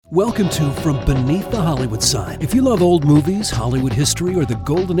Welcome to From Beneath the Hollywood Sign. If you love old movies, Hollywood history, or the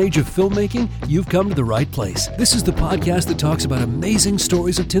golden age of filmmaking, you've come to the right place. This is the podcast that talks about amazing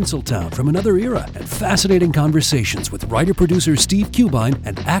stories of Tinseltown from another era and fascinating conversations with writer-producer Steve Cubine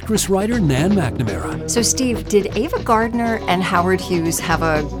and actress-writer Nan McNamara. So, Steve, did Ava Gardner and Howard Hughes have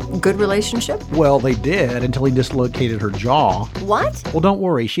a good relationship? Well, they did until he dislocated her jaw. What? Well, don't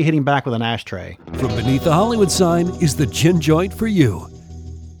worry. She hit him back with an ashtray. From Beneath the Hollywood Sign is the gin joint for you.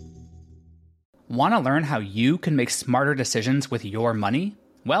 Want to learn how you can make smarter decisions with your money?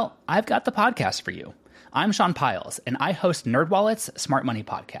 Well, I've got the podcast for you. I'm Sean Piles, and I host NerdWallet's Smart Money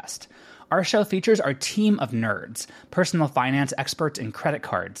Podcast. Our show features our team of nerds, personal finance experts in credit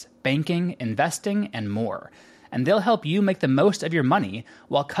cards, banking, investing, and more. And they'll help you make the most of your money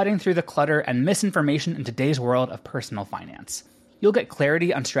while cutting through the clutter and misinformation in today's world of personal finance. You'll get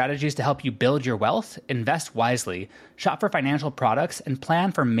clarity on strategies to help you build your wealth, invest wisely, shop for financial products, and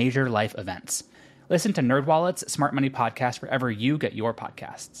plan for major life events. Listen to NerdWallet's Smart Money Podcast wherever you get your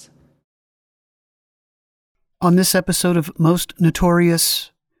podcasts. On this episode of Most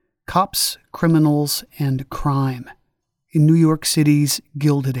Notorious, Cops, Criminals, and Crime in New York City's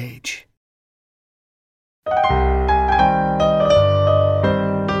Gilded Age.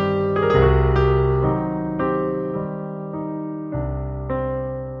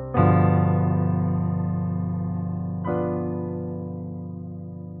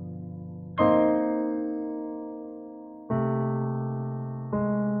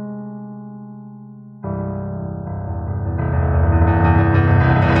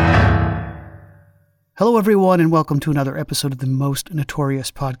 Hello, everyone, and welcome to another episode of the Most Notorious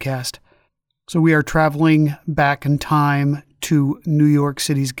podcast. So we are traveling back in time to New York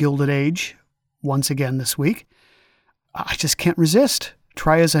City's Gilded Age once again this week. I just can't resist,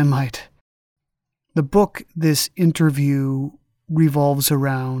 try as I might. The book this interview revolves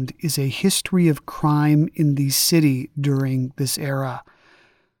around is a history of crime in the city during this era.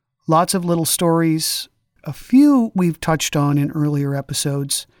 Lots of little stories, a few we've touched on in earlier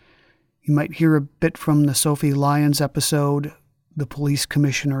episodes. You might hear a bit from the Sophie Lyons episode, the Police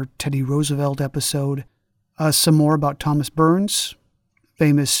Commissioner Teddy Roosevelt episode, some more about Thomas Burns,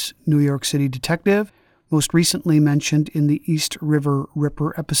 famous New York City detective, most recently mentioned in the East River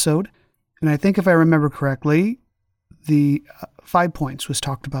Ripper episode. And I think if I remember correctly, the 5 Points was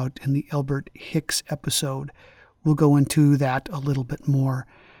talked about in the Elbert Hicks episode. We'll go into that a little bit more.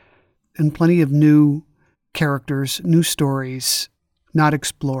 And plenty of new characters, new stories, not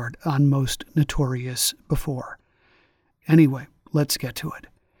explored on Most Notorious before. Anyway, let's get to it.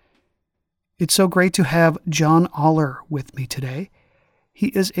 It's so great to have John Oller with me today. He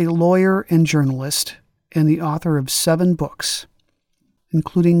is a lawyer and journalist and the author of 7 books,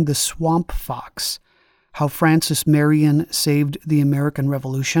 including The Swamp Fox, How Francis Marion Saved the American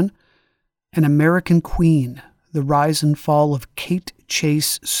Revolution, An American Queen, The Rise and Fall of Kate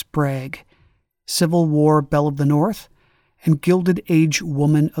Chase Sprague, Civil War Belle of the North, and Gilded Age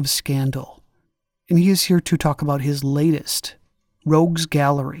Woman of Scandal. And he is here to talk about his latest, Rogues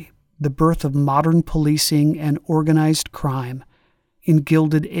Gallery, The Birth of Modern Policing and Organized Crime in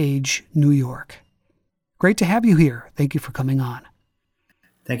Gilded Age, New York. Great to have you here. Thank you for coming on.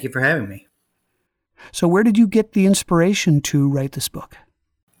 Thank you for having me. So where did you get the inspiration to write this book?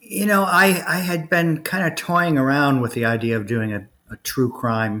 You know, I had been kind of toying around with the idea of doing a true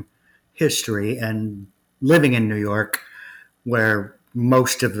crime history, and living in New York, where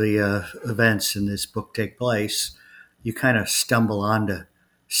most of the events in this book take place, you kind of stumble onto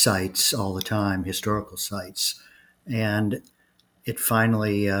sites all the time, historical sites. And it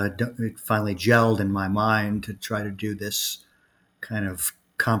finally gelled in my mind to try to do this kind of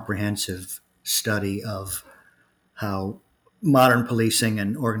comprehensive study of how modern policing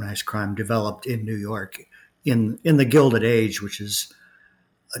and organized crime developed in New York in the Gilded Age, which is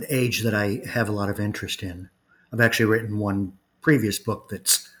an age that I have a lot of interest in. I've actually written one previous book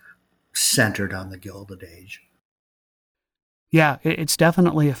that's centered on the Gilded Age. Yeah, it's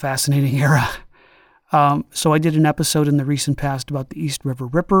definitely a fascinating era. So I did an episode in the recent past about the East River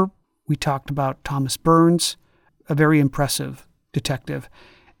Ripper. We talked about Thomas Burns, a very impressive detective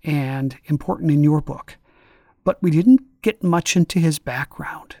and important in your book. But we didn't get much into his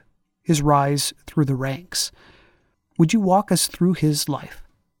background, his rise through the ranks. Would you walk us through his life?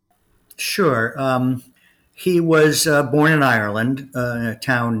 Sure. He was born in Ireland, in a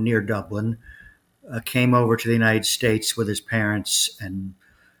town near Dublin, came over to the United States with his parents and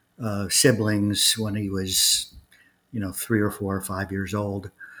siblings when he was, 3 or 4 or 5 years old,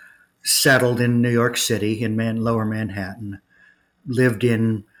 settled in New York City in Lower Manhattan, lived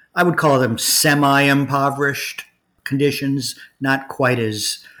in, I would call them semi-impoverished conditions, not quite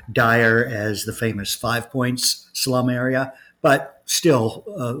as dire as the famous Five Points slum area, but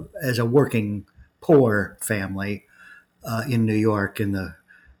still, as a working poor family in New York in the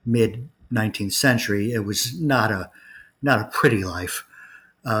mid 19th century, it was not a pretty life.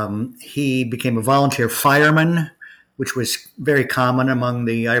 He became a volunteer fireman, which was very common among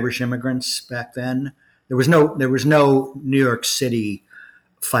the Irish immigrants back then. There was no New York City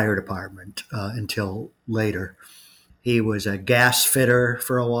fire department until later. He was a gas fitter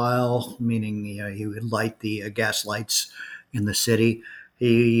for a while, meaning he would light the gas lights in the city.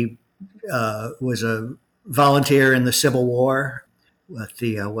 He was a volunteer in the Civil War with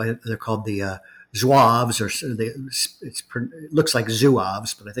what they're called the Zouaves, it looks like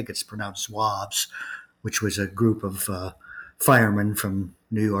Zouaves, but I think it's pronounced Zouaves, which was a group of firemen from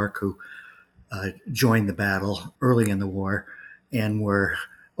New York who joined the battle early in the war and were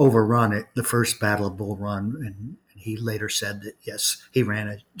overrun at the first Battle of Bull Run. And he later said that, yes, he ran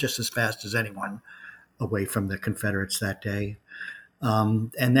it just as fast as anyone away from the Confederates that day.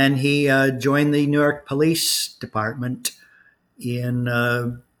 And then he joined the New York Police Department in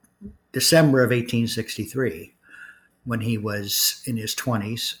December of 1863 when he was in his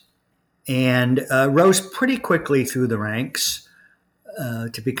 20s, and rose pretty quickly through the ranks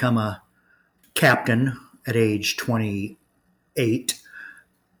to become a captain at age 28.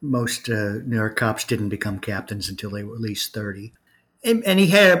 Most New York cops didn't become captains until they were at least 30. And he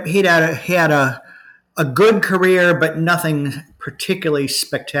had a good career, but nothing particularly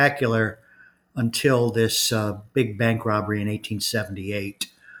spectacular until this big bank robbery in 1878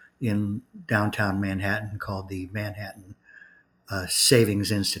 in downtown Manhattan called the Manhattan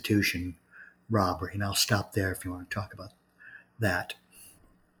Savings Institution robbery. And I'll stop there if you want to talk about that.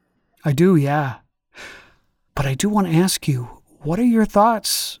 I do, yeah. But I do want to ask you, what are your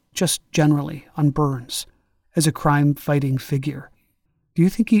thoughts, just generally, on Burns as a crime-fighting figure? Do you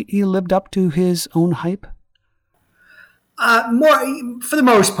think he lived up to his own hype? More, for the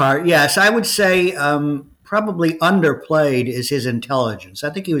most part, yes. I would say probably underplayed is his intelligence. I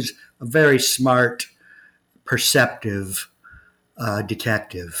think he was a very smart, perceptive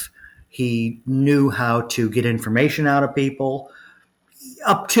detective. He knew how to get information out of people,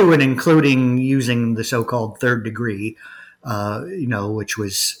 up to and including using the so-called third degree, which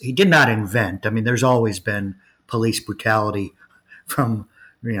was, he did not invent. I mean, there's always been police brutality from,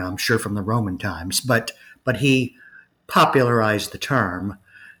 I'm sure from the Roman times, but he popularized the term.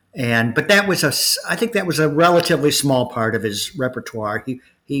 But I think that was a relatively small part of his repertoire.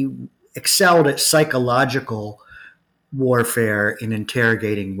 He excelled at psychological warfare in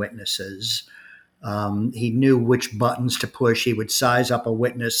interrogating witnesses. He knew which buttons to push. He would size up a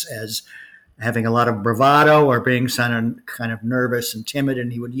witness as having a lot of bravado or being kind of nervous and timid,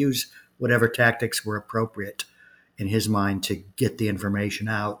 and he would use whatever tactics were appropriate in his mind to get the information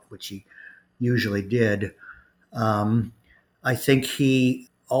out, which he usually did. I think he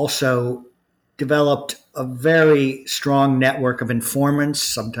also developed a very strong network of informants,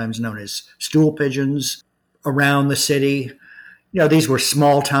 sometimes known as stool pigeons, around the city. These were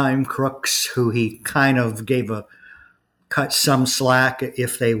small-time crooks who he kind of cut some slack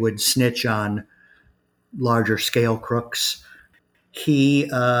if they would snitch on larger-scale crooks. He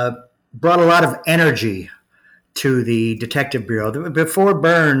brought a lot of energy to the Detective Bureau. Before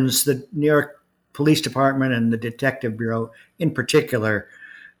Burns, the New York Police Department and the Detective Bureau in particular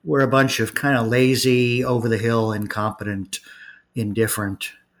were a bunch of kind of lazy, over-the-hill, incompetent,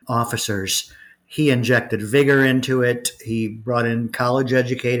 indifferent officers. He injected vigor into it. He brought in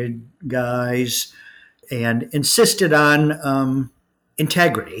college-educated guys and insisted on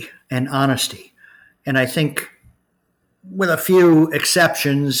integrity and honesty. And I think with a few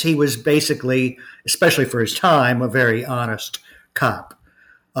exceptions, he was basically, especially for his time, a very honest cop.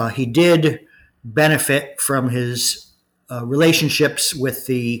 He did benefit from his relationships with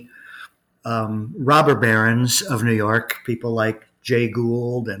the robber barons of New York, people like Jay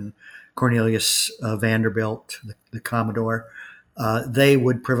Gould and Cornelius Vanderbilt, the Commodore. They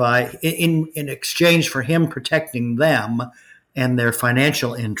would provide, in exchange for him protecting them and their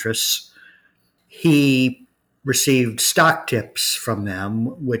financial interests, he received stock tips from them,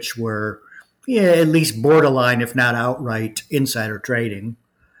 which were at least borderline, if not outright, insider trading.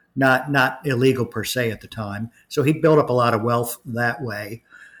 Not illegal per se at the time. So he built up a lot of wealth that way.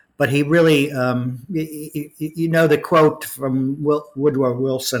 But he really, the quote from Woodrow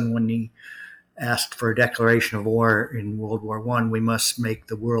Wilson when he asked for a declaration of war in World War I, we must make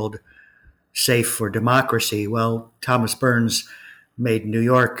the world safe for democracy. Well, Thomas Burns made New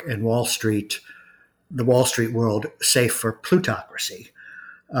York and Wall Street, the Wall Street world, safe for plutocracy.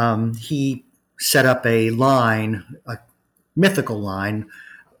 He set up a mythical line,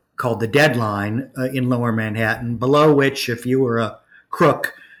 called the Deadline in Lower Manhattan, below which, if you were a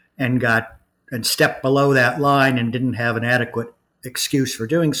crook and stepped below that line and didn't have an adequate excuse for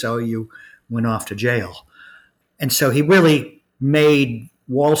doing so, you went off to jail. And so he really made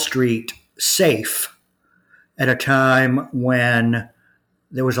Wall Street safe at a time when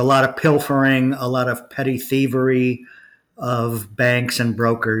there was a lot of pilfering, a lot of petty thievery of banks and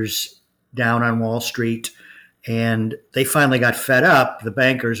brokers down on Wall Street. And they finally got fed up, the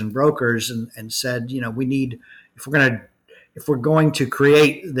bankers and brokers, and said, we need, if we're going to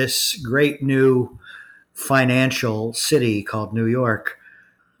create this great new financial city called New York,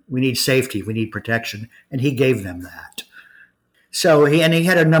 we need safety, we need protection. And he gave them that. So he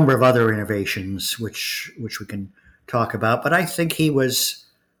had a number of other innovations, which we can talk about. But I think he was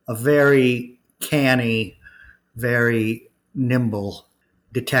a very canny, very nimble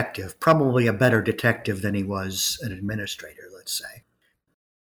detective, probably a better detective than he was an administrator, let's say.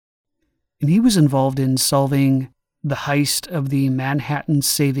 And he was involved in solving the heist of the Manhattan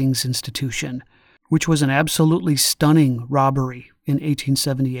Savings Institution, which was an absolutely stunning robbery in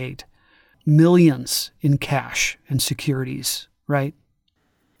 1878. Millions in cash and securities, right?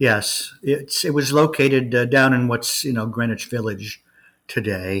 Yes. It was located down in what's, Greenwich Village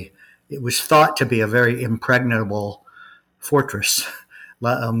today. It was thought to be a very impregnable fortress,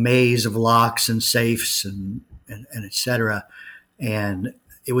 a maze of locks and safes and et cetera. And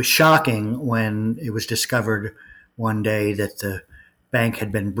it was shocking when it was discovered one day that the bank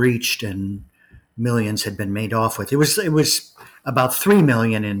had been breached and millions had been made off with. It was about $3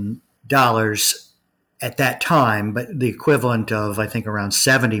 million in dollars at that time, but the equivalent of, I think, around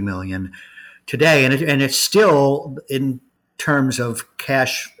 70 million today. And it's still, in terms of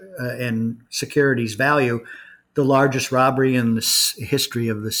cash and securities value, the largest robbery in the history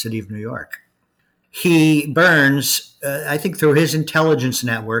of the city of New York. Burns, I think through his intelligence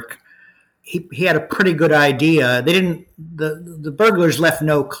network, he had a pretty good idea. The burglars left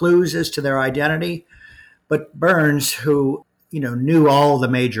no clues as to their identity, but Burns, who knew all the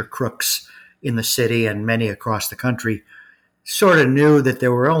major crooks in the city and many across the country, sort of knew that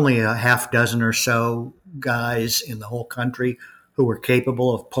there were only a half dozen or so guys in the whole country who were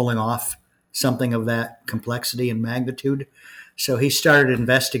capable of pulling off something of that complexity and magnitude. So he started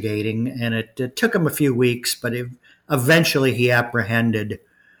investigating, and it took him a few weeks, but eventually he apprehended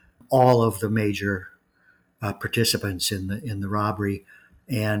all of the major participants in the robbery,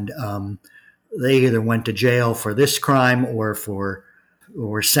 and they either went to jail for this crime or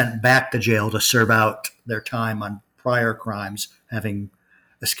were sent back to jail to serve out their time on prior crimes, having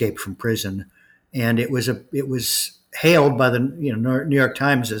escaped from prison. And it was hailed by the New York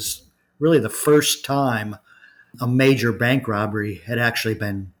Times as really the first time a major bank robbery had actually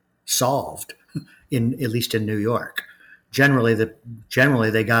been solved, at least in New York. Generally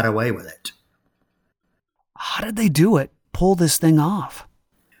they got away with it. How did they do it? Pull this thing off?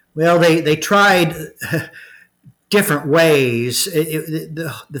 Well, they tried different ways.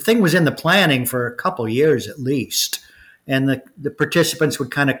 The thing was in the planning for a couple years at least, and the participants would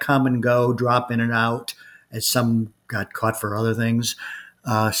kind of come and go, drop in and out, as some got caught for other things.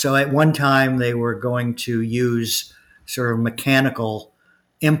 So at one time they were going to use sort of mechanical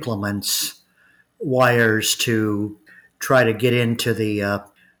implements, wires, to try to get into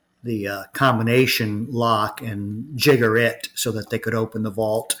the combination lock and jigger it so that they could open the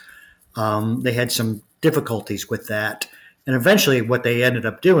vault. They had some difficulties with that. And eventually what they ended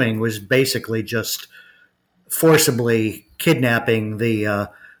up doing was basically just forcibly kidnapping the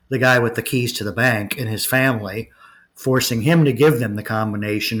guy with the keys to the bank and his family, forcing him to give them the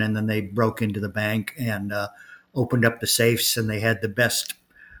combination. And then they broke into the bank and opened up the safes, and they had the best,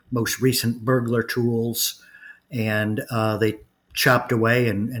 most recent burglar tools. And they chopped away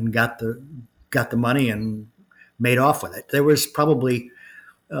and got the money and made off with it. There was probably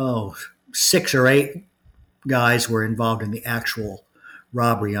 6 or 8 guys were involved in the actual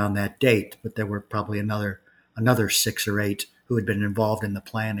robbery on that date, but there were probably another 6 or 8 who had been involved in the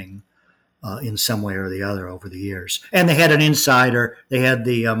planning in some way or the other over the years. And they had an insider. They had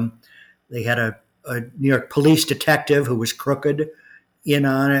a New York police detective who was crooked in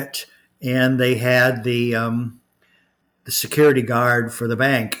on it, and they had the security guard for the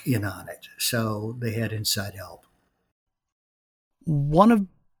bank in on it. So they had inside help. One of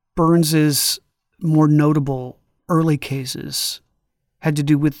Burns's more notable early cases had to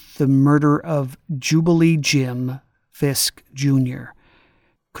do with the murder of Jubilee Jim Fisk Jr.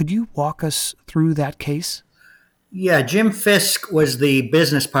 Could you walk us through that case? Yeah, Jim Fisk was the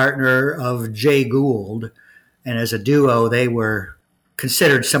business partner of Jay Gould, and as a duo, they were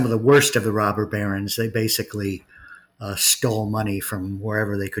considered some of the worst of the robber barons. They basically stole money from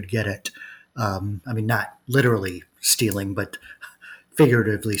wherever they could get it. Not literally stealing, but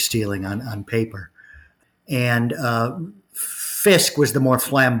figuratively stealing on paper. And Fisk was the more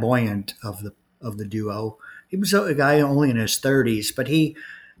flamboyant of the duo. He was a guy only in his 30s, but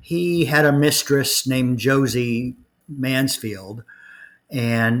he had a mistress named Josie Mansfield,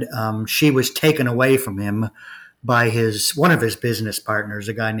 and she was taken away from him by one of his business partners,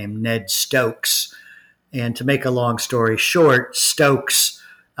 a guy named Ned Stokes. And to make a long story short, Stokes,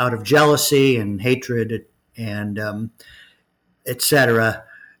 out of jealousy and hatred and etc.,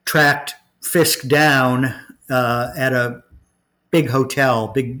 tracked Fisk down at a big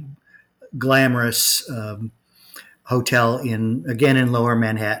glamorous hotel in Lower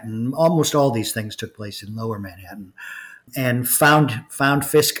Manhattan. Almost all these things took place in Lower Manhattan, and found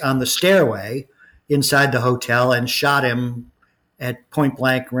Fisk on the stairway inside the hotel and shot him at point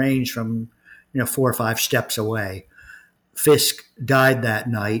blank range from 4 or 5 steps away. Fisk died that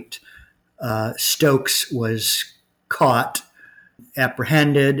night. Stokes was caught,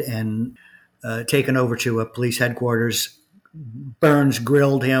 apprehended, and taken over to a police headquarters. Burns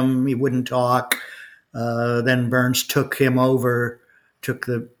grilled him. He wouldn't talk. Then Burns took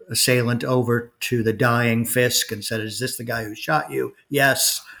the assailant over to the dying Fisk and said, "Is this the guy who shot you?"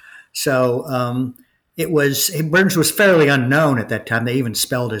 "Yes." So Burns was fairly unknown at that time. They even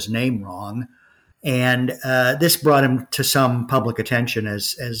spelled his name wrong. And this brought him to some public attention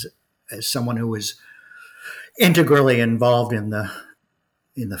as someone who was integrally involved in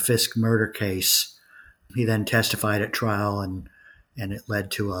the Fisk murder case. He then testified at trial, and it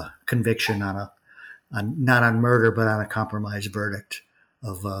led to a conviction not on murder, but on a compromise verdict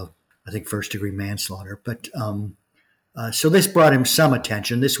of I think first-degree manslaughter. But so this brought him some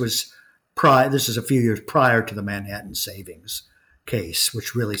attention. This is a few years prior to the Manhattan Savings case,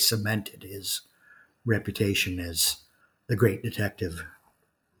 which really cemented his reputation as the great detective.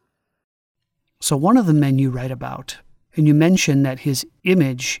 So one of the men you write about, and you mention that his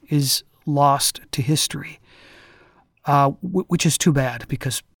image is lost to history, which is too bad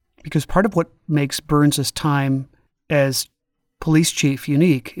because part of what makes Burns' time as police chief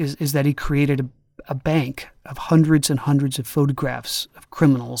unique is that he created a bank of hundreds and hundreds of photographs of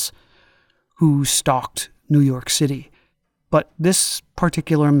criminals who stalked New York City. But this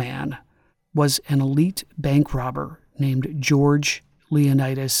particular man was an elite bank robber named George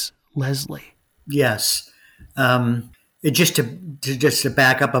Leonidas Leslie. Yes. Just to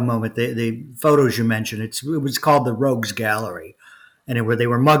back up a moment, the photos you mentioned, it was called the Rogues Gallery, and they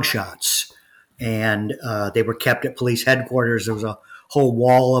were mugshots, and they were kept at police headquarters. There was a whole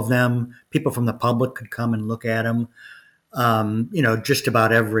wall of them. People from the public could come and look at them. Just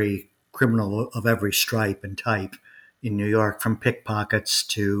about every criminal of every stripe and type in New York, from pickpockets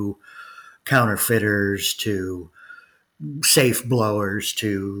to counterfeiters to safe blowers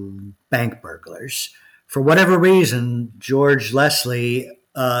to bank burglars. For whatever reason, George Leslie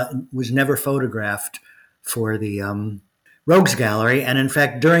was never photographed for the Rogues Gallery. And in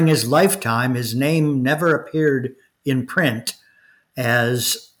fact, during his lifetime, his name never appeared in print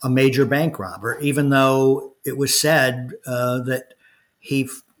as a major bank robber, even though it was said that he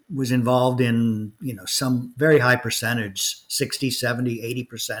was involved in, some very high percentage, 60, 70,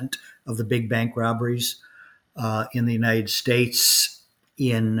 80% of the big bank robberies in the United States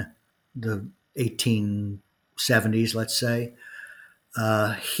in the 1870s, let's say.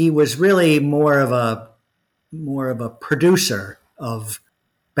 He was really more of a producer of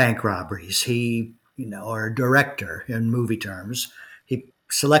bank robberies. He, or a director in movie terms. He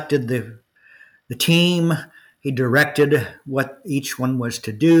selected the team. He directed what each one was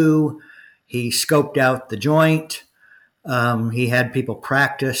to do. He scoped out the joint. He had people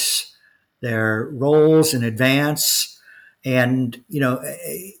practice their roles in advance. And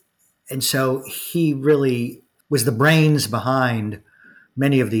so he really was the brains behind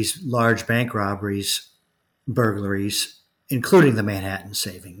many of these large bank robberies, burglaries, including the Manhattan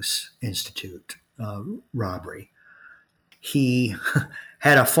Savings Institute robbery. He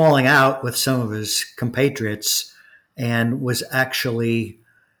had a falling out with some of his compatriots and was actually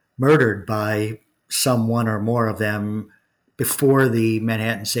murdered by one or more of them before the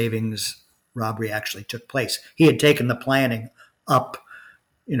Manhattan Savings robbery actually took place. He had taken the planning up,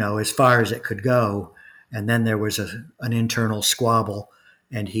 as far as it could go, and then there was an internal squabble,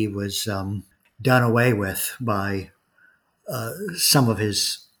 and he was done away with by some of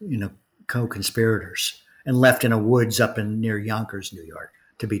his, co-conspirators, and left in a woods up near Yonkers, New York,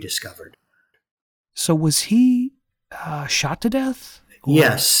 to be discovered. So was he shot to death? Or?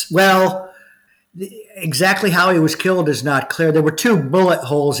 Yes. Well, exactly how he was killed is not clear. There were 2 bullet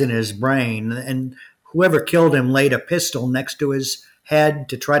holes in his brain, and whoever killed him laid a pistol next to his head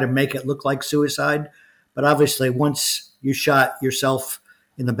to try to make it look like suicide. But obviously, once you shot yourself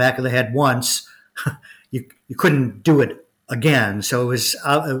in the back of the head once, you couldn't do it again. So it was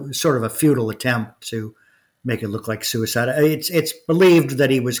sort of a futile attempt to make it look like suicide. It's believed that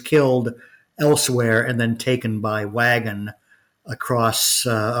he was killed elsewhere and then taken by wagon across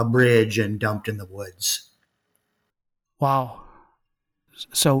a bridge and dumped in the woods. Wow.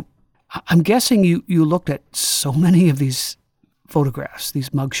 So I'm guessing you looked at so many of these photographs, these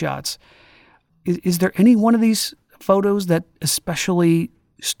mugshots. Is there any one of these photos that especially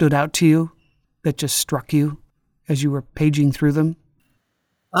stood out to you, that just struck you as you were paging through them?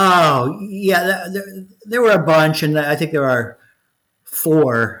 Oh, yeah, there were a bunch, and I think there are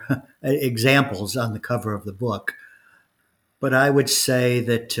 4 examples on the cover of the book. But I would say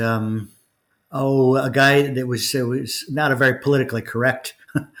that, a guy that was not a very politically correct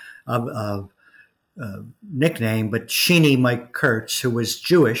nickname, but Sheeny Mike Kurtz, who was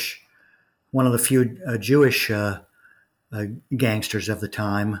Jewish, one of the few Jewish gangsters of the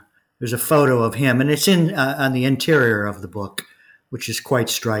time. There's a photo of him, and it's on the interior of the book, which is quite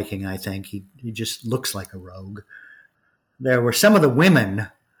striking, I think. He just looks like a rogue. There were some of the women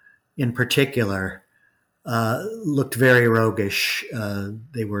in particular looked very roguish.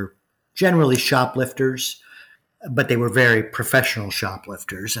 They were generally shoplifters, but they were very professional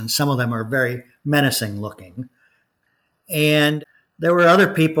shoplifters, and some of them are very menacing looking. And there were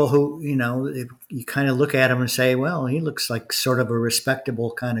other people who, you kind of look at him and say, well, he looks like sort of a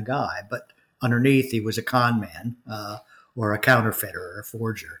respectable kind of guy, but underneath he was a con man or a counterfeiter or a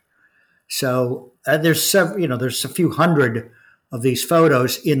forger. So there's a few hundred of these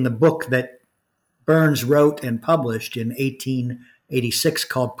photos in the book that Burns wrote and published in 1886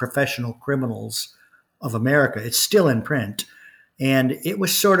 called Professional Criminals of America. It's still in print. And it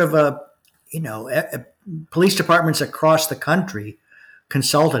was sort of police departments across the country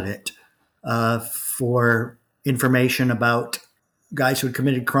consulted it for information about guys who had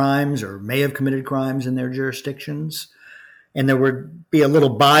committed crimes or may have committed crimes in their jurisdictions. And there would be a little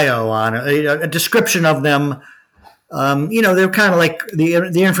bio on it, a description of them. They're kind of like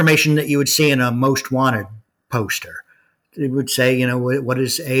the information that you would see in a most wanted poster. It would say, what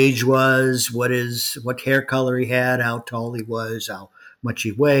his age was, what hair color he had, how tall he was, how much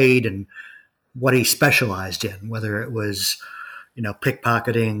he weighed, and what he specialized in, whether it was,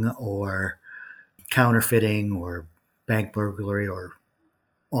 pickpocketing or counterfeiting or bank burglary or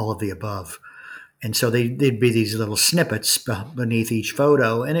all of the above. And so they'd be these little snippets beneath each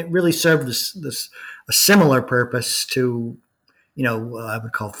photo, and it really served a similar purpose to, I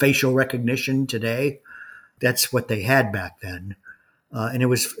would call facial recognition today. That's what they had back then, and it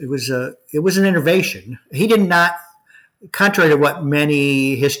was an innovation. He did not, contrary to what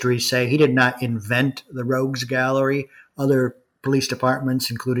many histories say, he did not invent the rogues gallery. Other police departments,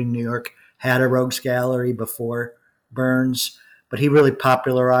 including New York, had a rogues gallery before Burns, but he really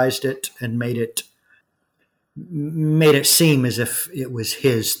popularized it and made it seem as if it was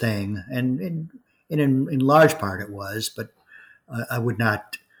his thing, and in large part it was. But I would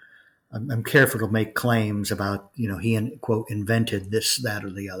not. I'm careful to make claims about he quote invented this, that, or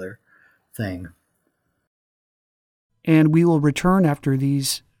the other thing. And we will return after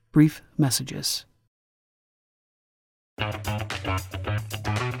these brief messages.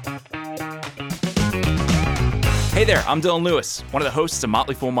 Hey there, I'm Dylan Lewis, one of the hosts of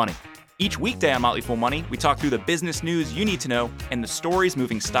Motley Fool Money. Each weekday on Motley Fool Money, we talk through the business news you need to know and the stories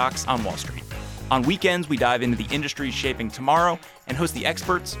moving stocks on Wall Street. On weekends, we dive into the industries shaping tomorrow and host the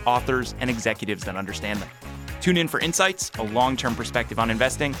experts, authors, and executives that understand them. Tune in for insights, a long-term perspective on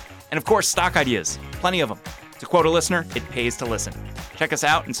investing, and of course, stock ideas. Plenty of them. To quote a listener, it pays to listen. Check us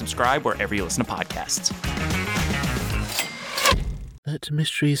out and subscribe wherever you listen to podcasts. Let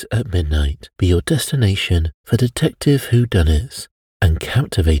Mysteries at Midnight be your destination for detective whodunits and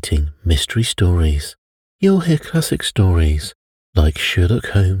captivating mystery stories. You'll hear classic stories like Sherlock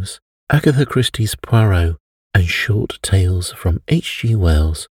Holmes, Agatha Christie's Poirot, and short tales from H.G.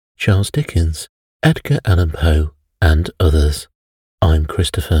 Wells, Charles Dickens, Edgar Allan Poe, and others. I'm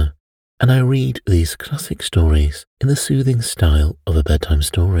Christopher, and I read these classic stories in the soothing style of a bedtime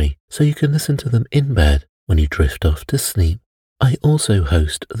story, so you can listen to them in bed when you drift off to sleep. I also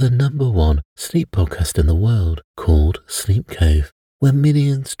host the #1 sleep podcast in the world called Sleep Cove, where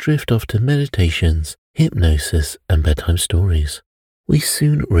millions drift off to meditations, hypnosis, and bedtime stories. We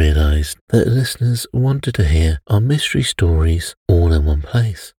soon realized that listeners wanted to hear our mystery stories all in one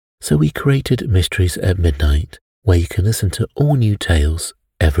place, so we created Mysteries at Midnight, where you can listen to all new tales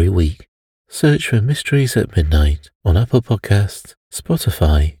every week. Search for Mysteries at Midnight on Apple Podcasts,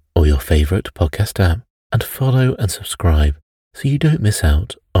 Spotify, or your favorite podcast app and follow and subscribe so you don't miss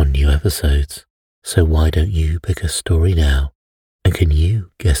out on new episodes. So why don't you pick a story now? And can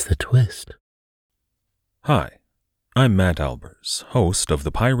you guess the twist? Hi, I'm Matt Albers, host of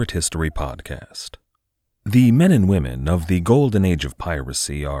the Pirate History Podcast. The men and women of the golden age of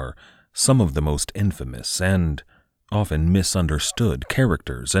piracy are some of the most infamous and often misunderstood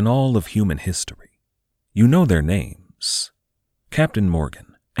characters in all of human history. You know their names: Captain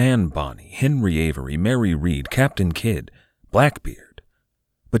Morgan, Anne Bonny, Henry Avery, Mary Read, Captain Kidd, Blackbeard.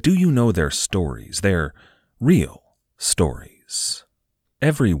 But do you know their stories, their real stories?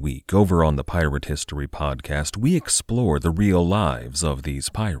 Every week over on the Pirate History Podcast, we explore the real lives of these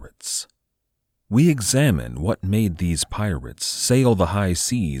pirates. We examine what made these pirates sail the high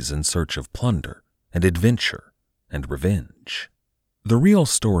seas in search of plunder and adventure and revenge. The real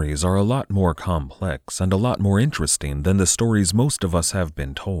stories are a lot more complex and a lot more interesting than the stories most of us have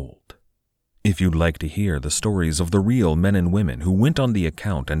been told. If you'd like to hear the stories of the real men and women who went on the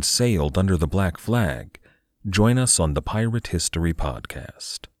account and sailed under the black flag, join us on the Pirate History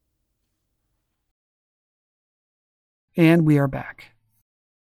Podcast. And we are back.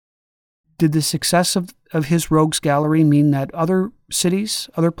 Did the success of his rogues gallery mean that other cities,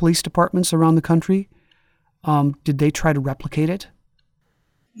 other police departments around the country, did they try to replicate it?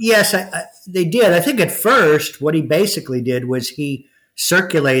 Yes, they did. I think at first what he basically did was he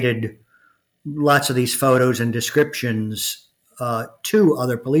circulated lots of these photos and descriptions to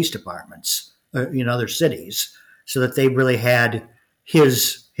other police departments in other cities, so that they really had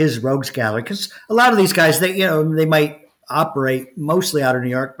his rogues gallery. Because a lot of these guys, they might operate mostly out of New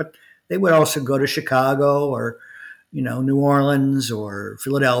York, but they would also go to Chicago or, New Orleans or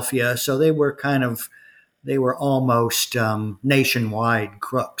Philadelphia. So they were almost nationwide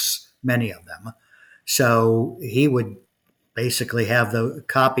crooks, many of them. So he would basically have the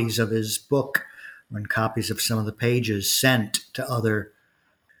copies of his book and copies of some of the pages sent to other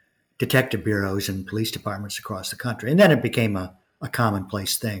detective bureaus and police departments across the country. And then it became a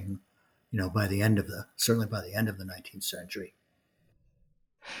commonplace thing, certainly by the end of the 19th century.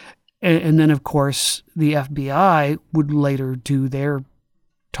 And then, of course, the FBI would later do their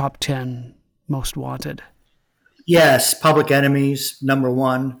top 10 most wanted. Yes, Public Enemies, number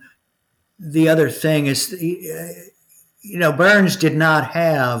one. The other thing is, Burns did not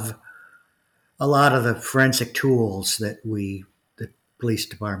have a lot of the forensic tools that the police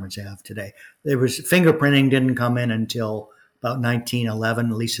departments have today. Fingerprinting didn't come in until about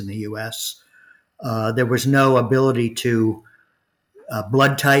 1911, at least in the U.S. There was no ability to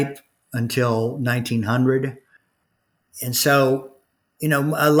blood type until 1900. And so,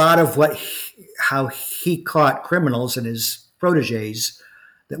 a lot of how he caught criminals and his proteges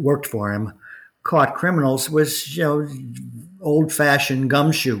that worked for him caught criminals was, old-fashioned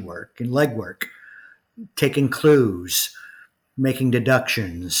gumshoe work and legwork, taking clues, making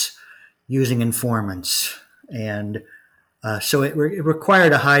deductions, using informants. And so it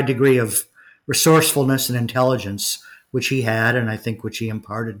required a high degree of resourcefulness and intelligence, which he had, and I think which he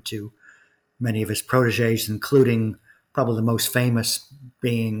imparted to many of his proteges, including probably the most famous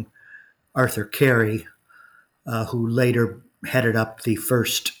being Arthur Carey, who later headed up the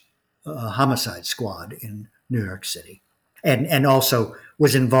first homicide squad in New York City, and also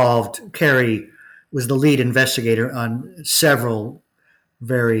was involved. Carey was the lead investigator on several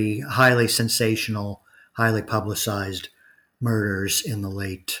very highly sensational, highly publicized murders in the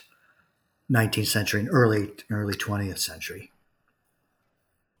late 19th century and early 20th century.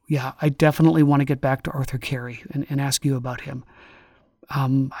 Yeah, I definitely want to get back to Arthur Carey and ask you about him. I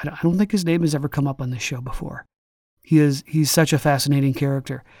don't think his name has ever come up on this show before. He's such a fascinating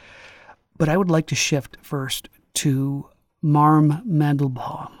character. But I would like to shift first to Marm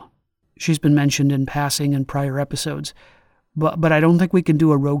Mandelbaum. She's been mentioned in passing in prior episodes, but I don't think we can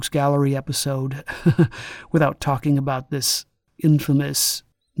do a Rogues Gallery episode without talking about this infamous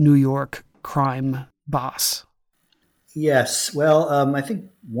New York crime boss. Yes. Well, I think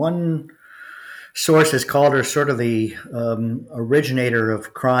one source has called her sort of the originator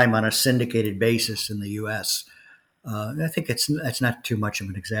of crime on a syndicated basis in the U.S. I think that's not too much of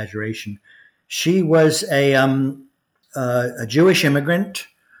an exaggeration. She was a Jewish immigrant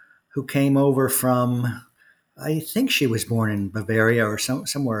who came over from, I think she was born in Bavaria or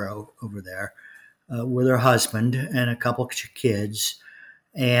somewhere over there, with her husband and a couple of kids.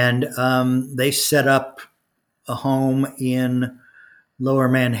 And they set up a home in Lower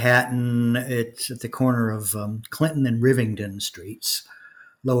Manhattan. It's at the corner of Clinton and Rivington Streets,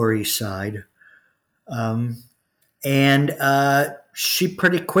 Lower East Side. And she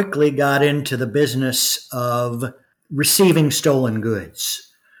pretty quickly got into the business of receiving stolen goods.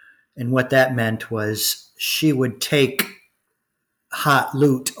 And what that meant was she would take hot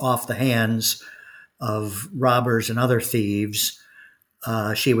loot off the hands of robbers and other thieves.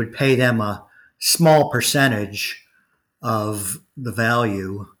 She would pay them a small percentage of the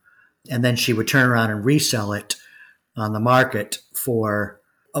value, and then she would turn around and resell it on the market for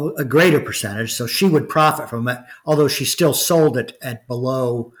a greater percentage. So she would profit from it, although she still sold it at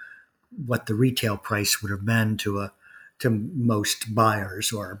below what the retail price would have been to most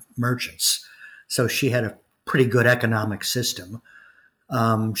buyers or merchants. So she had a pretty good economic system.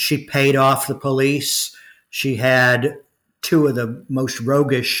 She paid off the police. She had two of the most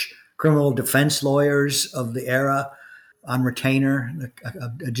roguish criminal defense lawyers of the era on retainer,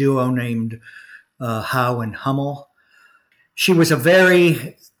 a duo named Howe and Hummel. She was a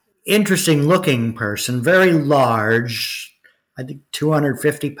very interesting looking person, very large, I think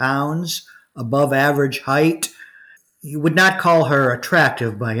 250 pounds, above average height. You would not call her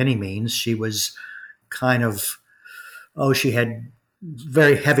attractive by any means. She was kind of, she had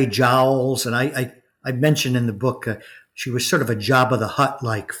very heavy jowls. And I mentioned in the book, she was sort of a Jabba the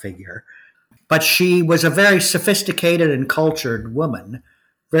Hutt-like figure. But she was a very sophisticated and cultured woman,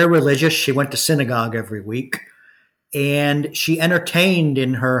 very religious. She went to synagogue every week, and she entertained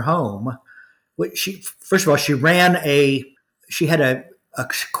in her home. First of all, she had a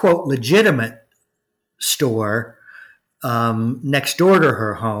quote, legitimate store next door to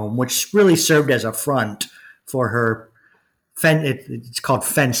her home, which really served as a front for her. It's called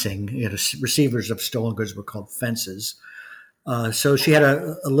fencing. Receivers of stolen goods were called fences. So she had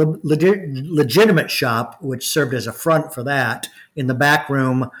a legitimate shop, which served as a front for that. In the back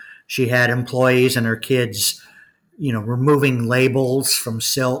room, she had employees and her kids, removing labels from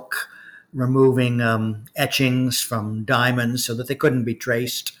silk, removing etchings from diamonds so that they couldn't be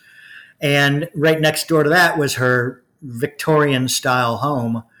traced. And right next door to that was her Victorian-style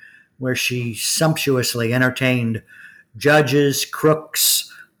home, where she sumptuously entertained judges,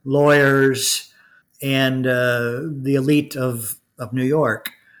 crooks, lawyers, and the elite of New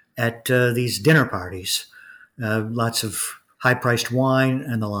York at these dinner parties. Lots of high-priced wine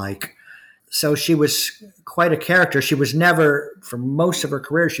and the like. So she was quite a character. She was never, for most of her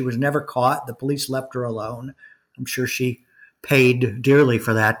career, she was never caught. The police left her alone. I'm sure she paid dearly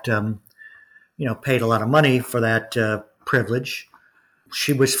for that, paid a lot of money for that privilege.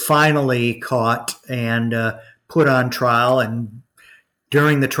 She was finally caught and put on trial, and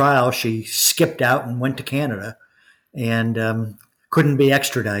during the trial, she skipped out and went to Canada and couldn't be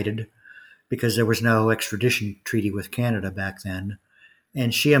extradited because there was no extradition treaty with Canada back then.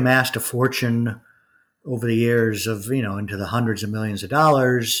 And she amassed a fortune over the years of, into the hundreds of millions of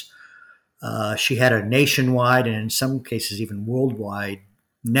dollars. She had a nationwide and in some cases even worldwide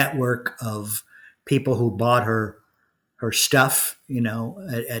network of people who bought her stuff,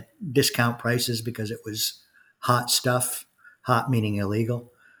 at discount prices because it was hot stuff. Hot meaning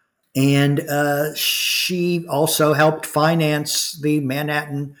illegal. And she also helped finance the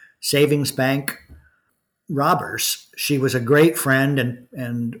Manhattan Savings Bank robbers. She was a great friend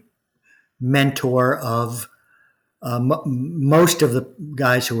and mentor of most of the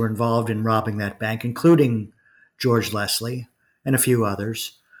guys who were involved in robbing that bank, including George Leslie and a few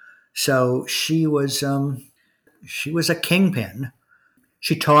others. So she was a kingpin.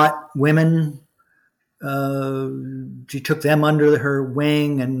 She taught women. She took them under her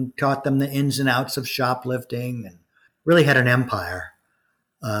wing and taught them the ins and outs of shoplifting, and really had an empire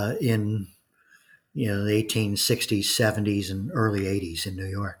in the 1860s, 70s, and early 80s in New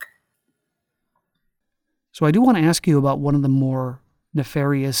York. So I do want to ask you about one of the more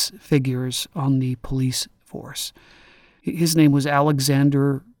nefarious figures on the police force. His name was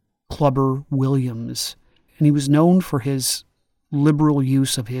Alexander Clubber Williams, and he was known for his liberal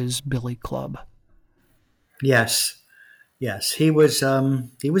use of his billy club. Yes. He was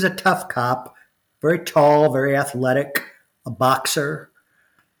a tough cop, very tall, very athletic, a boxer,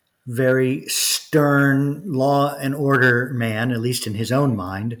 very stern law and order man, at least in his own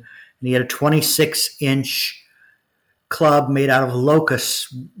mind. And he had a 26-inch club made out of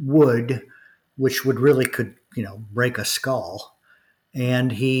locust wood, which could break a skull.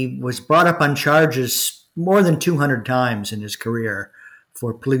 And he was brought up on charges more than 200 times in his career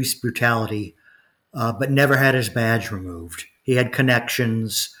for police brutality. But never had his badge removed. He had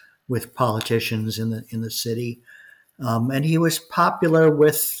connections with politicians in the city, and he was popular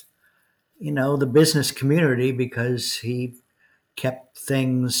with, the business community because he kept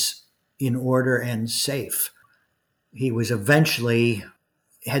things in order and safe. He was eventually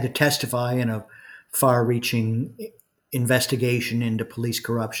had to testify in a far-reaching investigation into police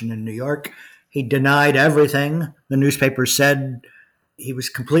corruption in New York. He denied everything. The newspaper said he was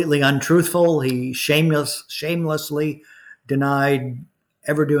completely untruthful. He shamelessly denied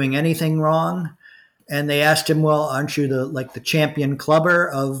ever doing anything wrong. And they asked him, well, aren't you the champion clubber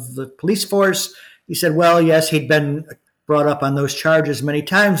of the police force? He said, well, yes, he'd been brought up on those charges many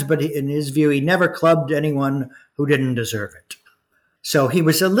times, but in his view, he never clubbed anyone who didn't deserve it. So he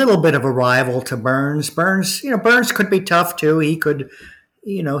was a little bit of a rival to Burns. Burns could be tough too. He could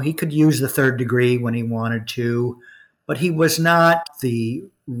use the third degree when he wanted to, but he was not the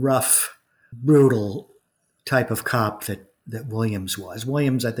rough, brutal type of cop that Williams was.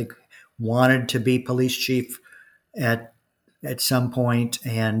 Williams, I think, wanted to be police chief at some point,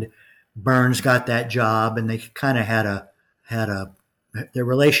 and Burns got that job, and they kind of had their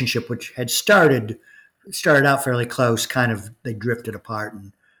relationship, which had started out fairly close. Kind of they drifted apart,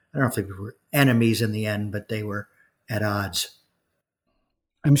 and I don't think they were enemies in the end, but they were at odds.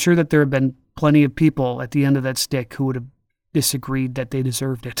 I'm sure that there have been plenty of people at the end of that stick who would have disagreed that they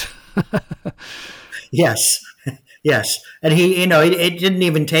deserved it. Yes. And he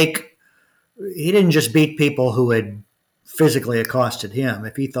didn't just beat people who had physically accosted him.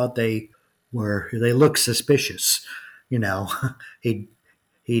 If he thought they looked suspicious, he'd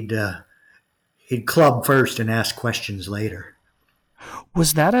club first and ask questions later.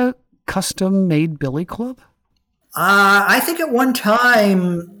 Was that a custom-made billy club? I think at one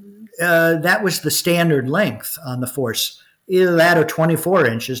time that was the standard length on the force, either that or 24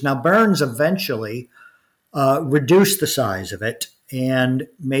 inches. Now, Burns eventually reduced the size of it and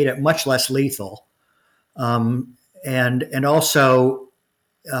made it much less lethal, and also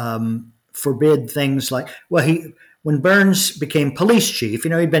forbid things like, when Burns became police chief,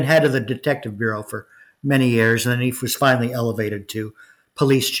 he'd been head of the detective bureau for many years, and then he was finally elevated to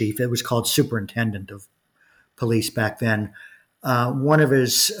police chief. It was called superintendent of police back then. One of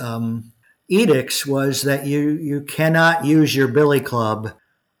his edicts was that you cannot use your billy club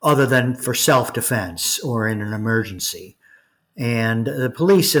other than for self-defense or in an emergency. And the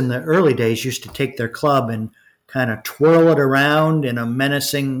police in the early days used to take their club and kind of twirl it around in a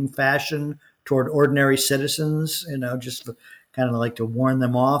menacing fashion toward ordinary citizens, just kind of like to warn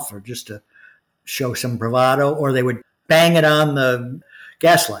them off or just to show some bravado, or they would bang it on the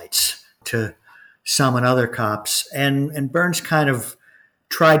gas lights to summon other cops. And Burns kind of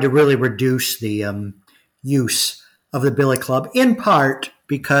tried to really reduce the use of the billy club, in part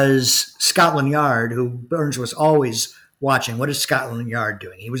because Scotland Yard, who Burns was always watching, what is Scotland Yard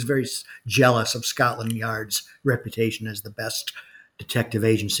doing? He was very jealous of Scotland Yard's reputation as the best detective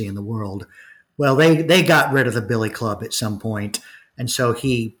agency in the world. Well, they got rid of the billy club at some point, and so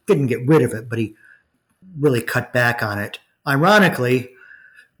he didn't get rid of it, but he really cut back on it. Ironically,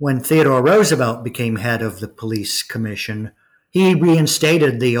 when Theodore Roosevelt became head of the police commission, he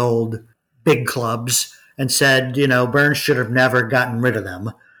reinstated the old big clubs and said, Burns should have never gotten rid of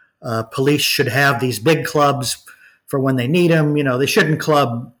them. Police should have these big clubs for when they need them. They shouldn't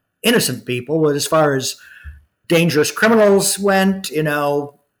club innocent people. But as far as dangerous criminals went,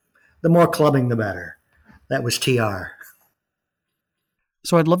 the more clubbing, the better. That was TR.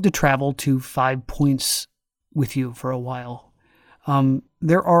 So I'd love to travel to 5 Points with you for a while.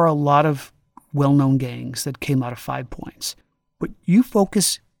 There are a lot of well-known gangs that came out of 5 Points, but you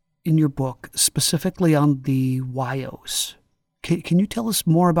focus in your book specifically on the Wyos. Can you tell us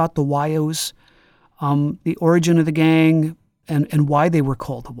more about the Wyos, the origin of the gang, and why they were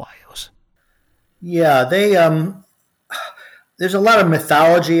called the Wyos? Yeah, they there's a lot of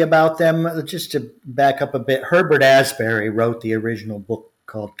mythology about them. Just to back up a bit, Herbert Asbury wrote the original book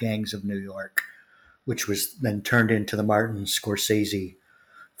called Gangs of New York, which was then turned into the Martin Scorsese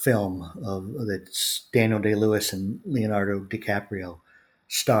film that Daniel Day-Lewis and Leonardo DiCaprio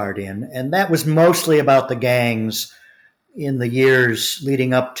starred in. And that was mostly about the gangs in the years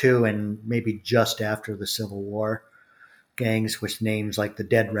leading up to and maybe just after the Civil War. Gangs with names like the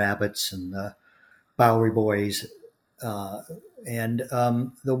Dead Rabbits and the Bowery Boys. And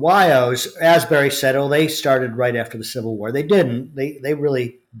the Wyos, Asbury said, they started right after the Civil War. They didn't. They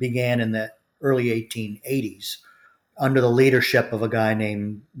really began in the early 1880s under the leadership of a guy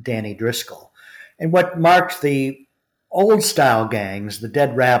named Danny Driscoll. And what marked the old style gangs, the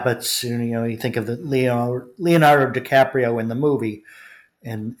Dead Rabbits, you think of the Leonardo DiCaprio in the movie,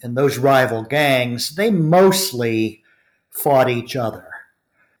 and those rival gangs, they mostly fought each other.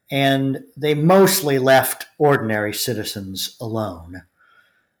 And they mostly left ordinary citizens alone.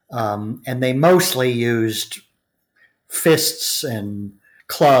 And they mostly used fists and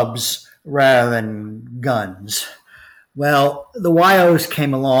clubs rather than guns. Well, the Wyos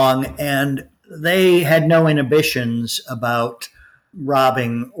came along and they had no inhibitions about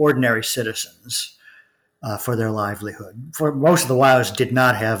robbing ordinary citizens. for their livelihood. For most of the Wiles did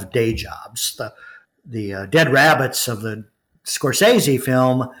not have day jobs. The Dead Rabbits of the Scorsese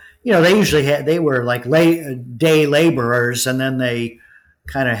film, they were like day laborers, and then they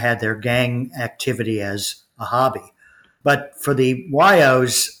kind of had their gang activity as a hobby. But for the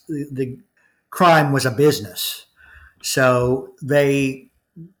Wiles, the crime was a business. So they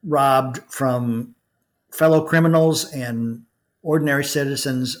robbed from fellow criminals and ordinary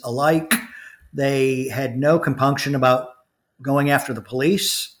citizens alike. They had no compunction about going after the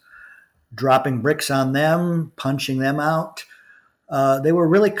police, dropping bricks on them, punching them out. They were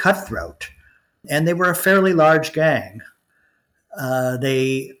really cutthroat, and they were a fairly large gang.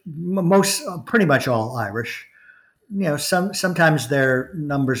 Pretty much all Irish. Sometimes their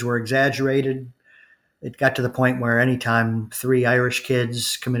numbers were exaggerated. It got to the point where anytime 3 Irish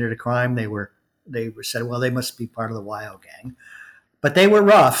kids committed a crime, they were said, well, they must be part of the Wyo gang. But they were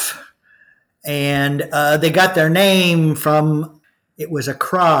rough, and they got their name from, it was a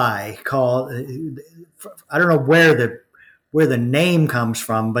cry called, I don't know where the name comes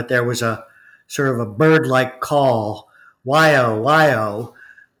from, but there was a sort of a bird-like call, Wyo, Wyo,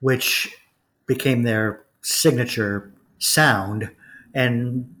 which became their signature sound.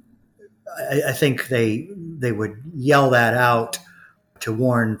 And I think they would yell that out to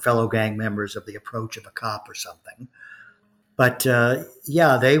warn fellow gang members of the approach of a cop or something. But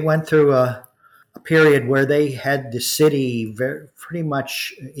they went through a period where they had the city pretty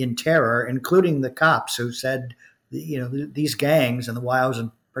much in terror, including the cops who said, these gangs, and the Wiles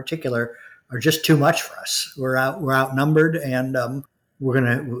in particular, are just too much for us. We're outnumbered, and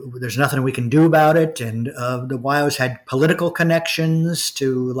there's nothing we can do about it. And the Wiles had political connections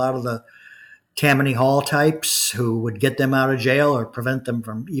to a lot of the Tammany Hall types who would get them out of jail or prevent them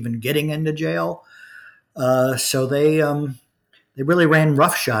from even getting into jail. So they really ran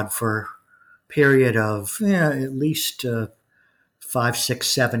roughshod for a period of at least 5, 6,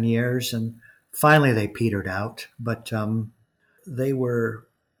 7 years, and finally they petered out. But they were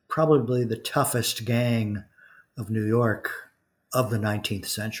probably the toughest gang of New York of the 19th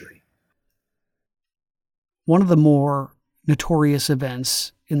century. One of the more notorious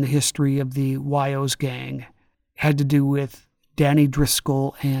events in the history of the Wyo's gang had to do with Danny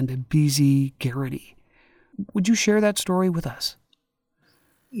Driscoll and Beezy Garrity. Would you share that story with us?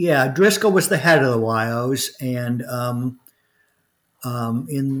 Yeah, Driscoll was the head of the Wyos, and I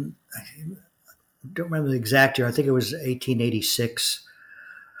don't remember the exact year. I think it was 1886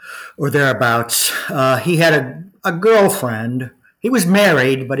 or thereabouts. He had a girlfriend. He was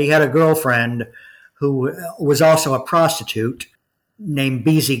married, but he had a girlfriend who was also a prostitute named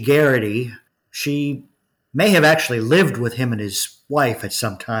Beezy Garrity. She may have actually lived with him and his wife at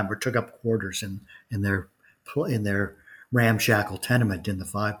some time, or took up quarters in their ramshackle tenement in the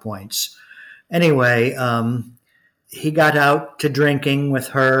Five Points. Anyway, he got out to drinking with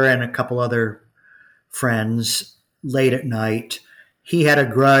her and a couple other friends late at night. He had a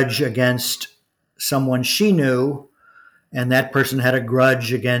grudge against someone she knew, and that person had a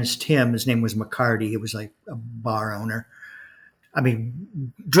grudge against him. His name was McCarty. He was like a bar owner. I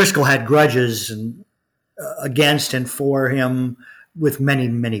mean, Driscoll had grudges against and for him with many,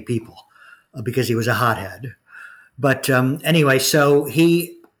 many people because he was a hothead. But anyway, so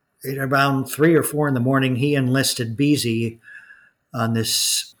around 3 or 4 in the morning, he enlisted Beezy on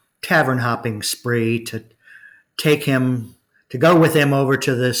this tavern hopping spree to go with him over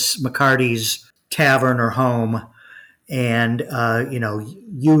to this McCarty's tavern or home, and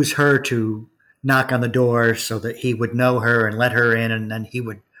use her to knock on the door so that he would know her and let her in, and then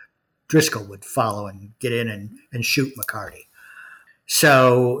Driscoll would follow and get in and shoot McCarty.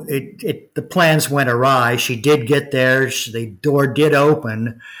 So the plans went awry. She did get there. The door did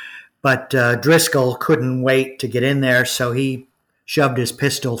open, but Driscoll couldn't wait to get in there, so he shoved his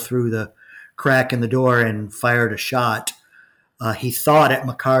pistol through the crack in the door and fired a shot. He thought at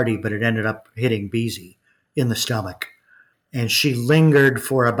McCarty, but it ended up hitting Beezy in the stomach. And she lingered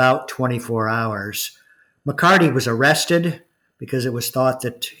for about 24 hours. McCarty was arrested because it was thought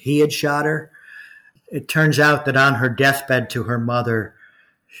that he had shot her. It turns out that on her deathbed to her mother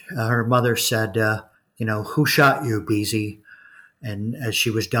said, who shot you, Beezy? And as she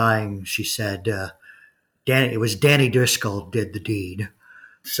was dying, she said, it was Danny Driscoll did the deed.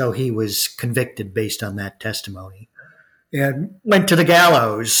 So he was convicted based on that testimony, and went to the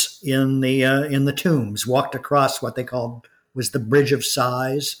gallows in the Tombs, walked across what they called was the Bridge of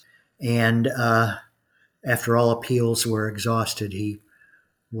Sighs. And after all appeals were exhausted, he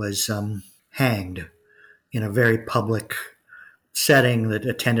was hanged in a very public setting that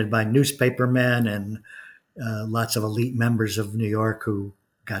attended by newspapermen and lots of elite members of New York who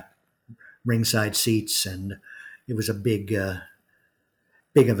got ringside seats, and it was a big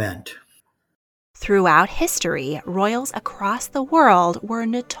event. Throughout history, royals across the world were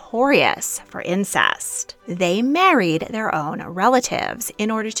notorious for incest. They married their own relatives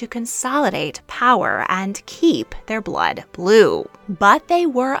in order to consolidate power and keep their blood blue. But they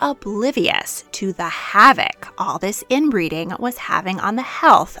were oblivious to the havoc all this inbreeding was having on the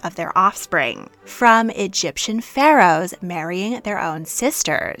health of their offspring. From Egyptian pharaohs marrying their own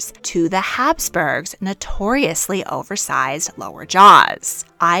sisters to the Habsburgs' notoriously oversized lower jaws.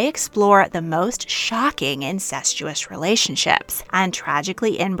 I explore the most shocking incestuous relationships and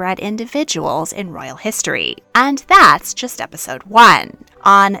tragically inbred individuals in royal history. And that's just episode 1.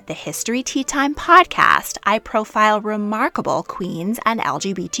 On the History Tea Time podcast, I profile remarkable queens and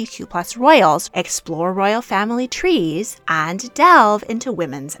LGBTQ+ royals, explore royal family trees, and delve into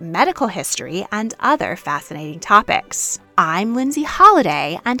women's medical history and other fascinating topics. I'm Lindsay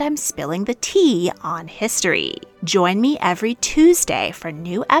Holiday, and I'm spilling the tea on history. Join me every Tuesday for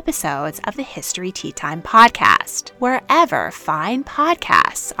new episodes of the History Tea Time podcast, wherever fine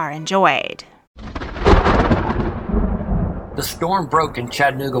podcasts are enjoyed. The storm broke in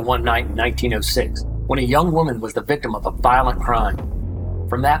Chattanooga one night in 1906 when a young woman was the victim of a violent crime.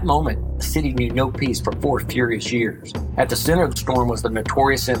 From that moment, the city knew no peace for 4 furious years. At the center of the storm was the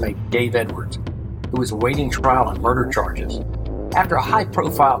notorious inmate Dave Edwards, who was awaiting trial on murder charges. After a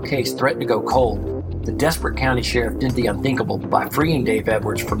high-profile case threatened to go cold, the desperate county sheriff did the unthinkable by freeing Dave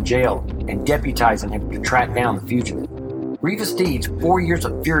Edwards from jail and deputizing him to track down the fugitive. Grievous Deeds, 4 Years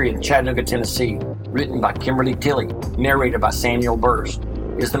of Fury in Chattanooga, Tennessee, written by Kimberly Tilley, narrated by Samuel Burse,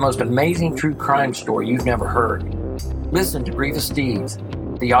 is the most amazing true crime story you've never heard. Listen to Grievous Deeds,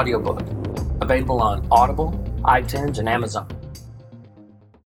 the audiobook, available on Audible, iTunes, and Amazon.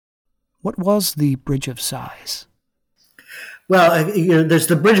 What was the Bridge of Sighs? Well, there's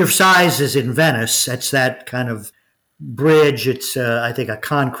the Bridge of Sighs is in Venice. That's that kind of bridge. It's, I think, a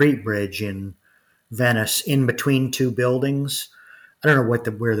concrete bridge in Venice in between 2 buildings. I don't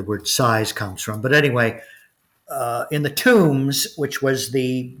know where the word size comes from. But anyway, in the Tombs, which was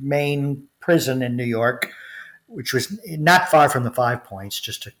the main prison in New York, which was not far from the 5 Points,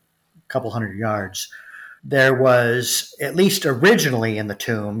 just a couple hundred yards, there was, at least originally in the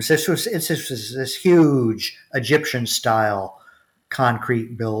Tombs, this was this huge Egyptian-style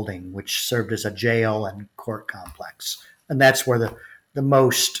concrete building, which served as a jail and court complex. And that's where the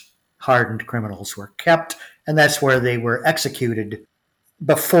most hardened criminals were kept, and that's where they were executed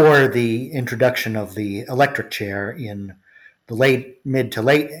before the introduction of the electric chair in the mid to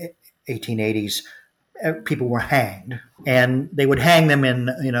late 1880s. People were hanged, and they would hang them in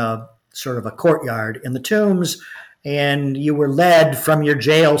a sort of a courtyard in the Tombs, and you were led from your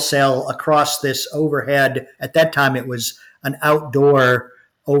jail cell across this overhead. At that time, it was an outdoor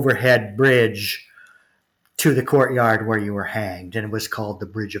overhead bridge to the courtyard where you were hanged, and it was called the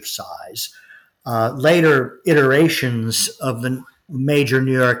Bridge of Sighs. Later iterations of the major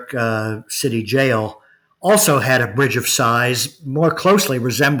New York City jail also had a Bridge of Sighs more closely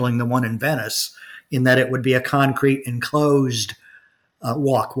resembling the one in Venice, in that it would be a concrete enclosed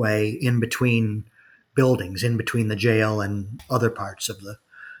walkway in between buildings, in between the jail and other parts of the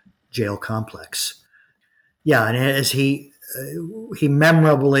jail complex. Yeah, and as he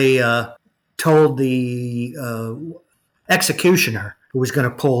memorably told the executioner who was going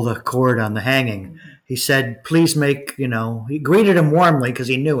to pull the cord on the hanging, he said, please make, he greeted him warmly because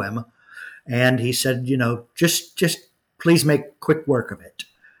he knew him. And he said, just please make quick work of it,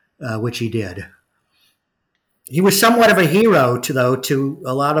 which he did. He was somewhat of a hero to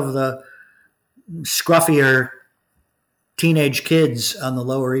a lot of the scruffier teenage kids on the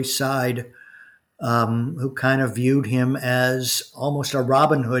Lower East Side, who kind of viewed him as almost a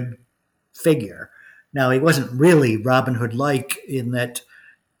Robin Hood figure. Now, he wasn't really Robin Hood-like in that,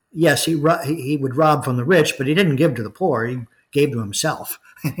 yes, he would rob from the rich, but he didn't give to the poor. He gave to himself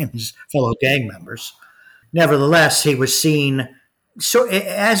and his fellow gang members. Nevertheless, he was seen, so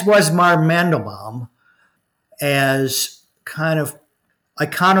as was Mar Mandelbaum, as kind of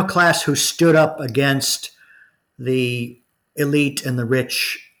iconoclast who stood up against the elite and the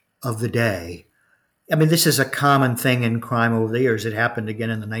rich of the day. I mean, this is a common thing in crime over the years. It happened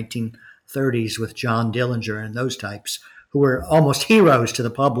again in the 1930s with John Dillinger and those types, who were almost heroes to the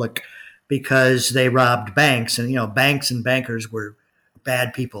public because they robbed banks. And, banks and bankers were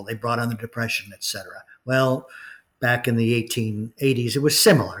bad people. They brought on the Depression, etc. Well, back in the 1880s, it was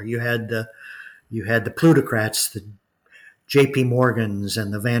similar. You had the plutocrats, the J.P. Morgans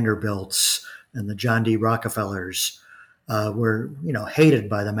and the Vanderbilts and the John D. Rockefellers were, hated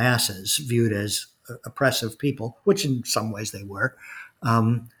by the masses, viewed as oppressive people, which in some ways they were.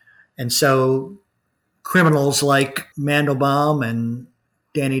 And so criminals like Mandelbaum and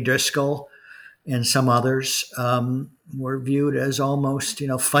Danny Driscoll and some others were viewed as almost,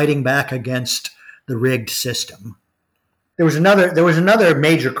 fighting back against the rigged system. There was another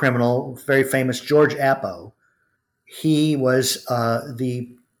major criminal, very famous, George Appo. He was the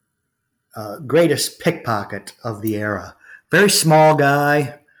greatest pickpocket of the era. Very small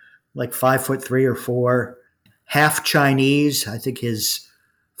guy, like 5'3" or 4", half Chinese. I think his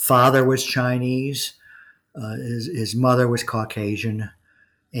father was Chinese. His mother was Caucasian,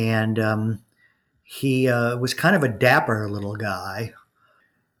 and he was kind of a dapper little guy.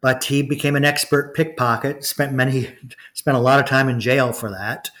 But he became an expert pickpocket. Spent a lot of time in jail for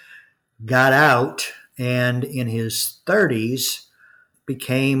that. Got out, and in his 30s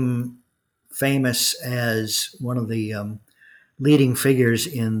became famous as one of the leading figures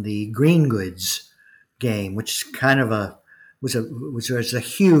in the green goods game, which was a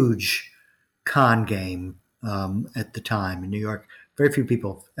huge con game at the time in New York. Very few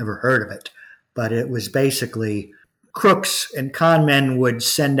people ever heard of it, but it was basically crooks and con men would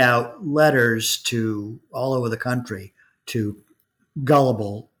send out letters to all over the country to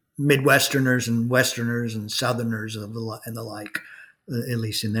gullible Midwesterners and Westerners and Southerners and the like, at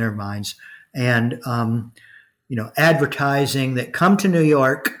least in their minds, and advertising that come to New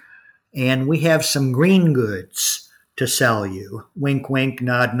York and we have some green goods to sell you. Wink, wink,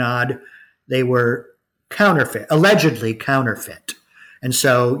 nod, nod. They were counterfeit, allegedly counterfeit, and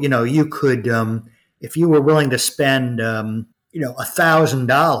so you could. If you were willing to spend,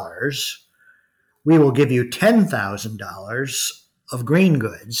 $1,000, we will give you $10,000 of green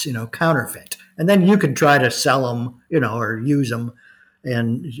goods, counterfeit. And then you can try to sell them, or use them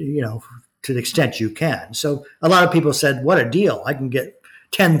and, to the extent you can. So a lot of people said, what a deal. I can get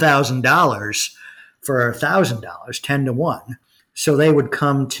 $10,000 for $1,000, 10 to 1. So they would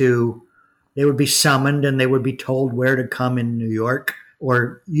be summoned and they would be told where to come in New York,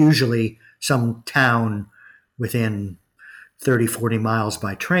 or usually some town within 30, 40 miles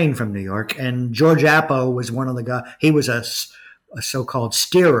by train from New York. And George Appo was one of the guys. He was a so-called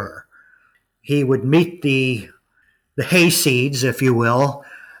steerer. He would meet the hayseeds, if you will,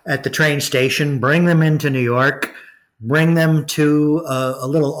 at the train station, bring them into New York, bring them to a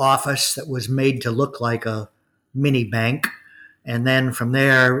little office that was made to look like a mini bank. And then from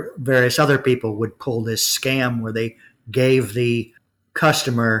there, various other people would pull this scam where they gave the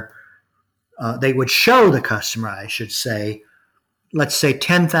customer, they would show the customer, I should say, let's say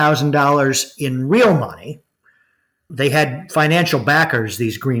 $10,000 in real money. They had financial backers,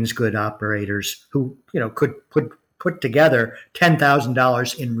 these greens good operators, who could put together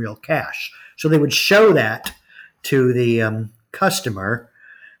 $10,000 in real cash. So they would show that to the customer,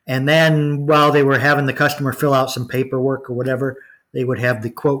 and then while they were having the customer fill out some paperwork or whatever, they would have the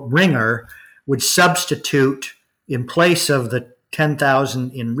quote ringer would substitute in place of the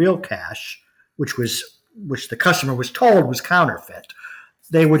 $10,000 in real cash, which the customer was told was counterfeit.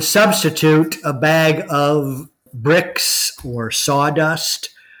 They would substitute a bag of bricks or sawdust.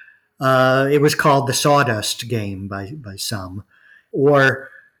 It was called the sawdust game by some. Or,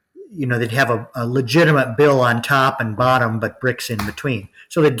 they'd have a legitimate bill on top and bottom, but bricks in between.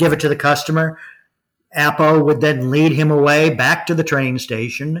 So they'd give it to the customer. Appo would then lead him away back to the train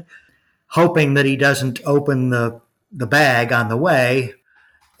station, hoping that he doesn't open the bag on the way.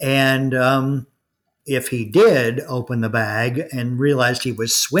 And if he did open the bag and realized he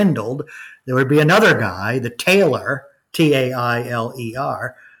was swindled, there would be another guy, the tailor,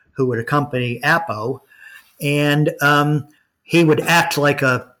 Tailer, who would accompany Appo, and he would act like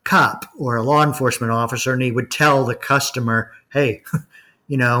a cop or a law enforcement officer, and he would tell the customer, hey,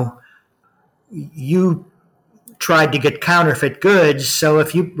 you tried to get counterfeit goods, so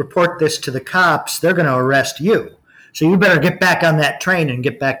if you report this to the cops, they're going to arrest you. So you better get back on that train and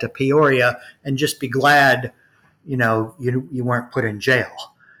get back to Peoria and just be glad, you weren't put in jail.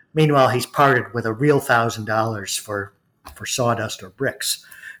 Meanwhile, he's parted with a real $1,000 for sawdust or bricks.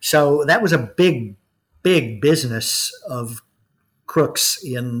 So that was a big, big business of crooks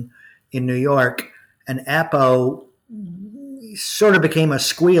in New York. And Appo sort of became a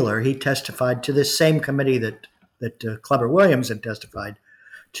squealer. He testified to this same committee that Clubber Williams had testified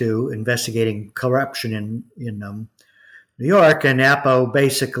to, investigating corruption in New York. And Appo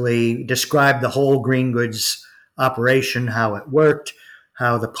basically described the whole green goods operation, how it worked,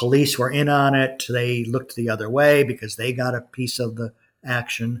 how the police were in on it. They looked the other way because they got a piece of the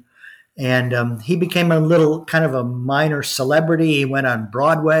action. And he became a little kind of a minor celebrity. He went on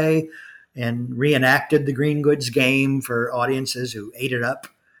Broadway and reenacted the green goods game for audiences who ate it up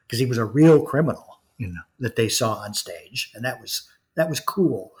because he was a real criminal, that they saw on stage. And that was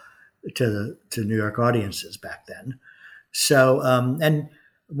cool. to New York audiences back then. So, and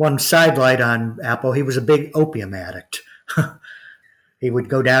one sidelight on Apple, he was a big opium addict. He would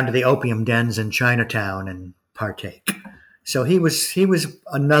go down to the opium dens in Chinatown and partake. So he was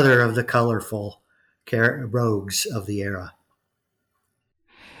another of the colorful rogues of the era.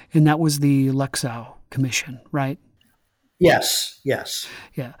 And that was the Lexow Commission, right? Yes. Yeah.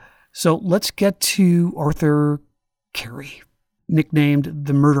 So let's get to Arthur Carey, nicknamed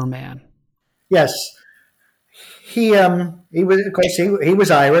the Murder Man. Yes. He was, of course, he was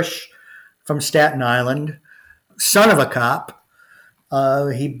Irish from Staten Island, son of a cop.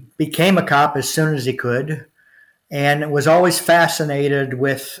 He became a cop as soon as he could, and was always more fascinated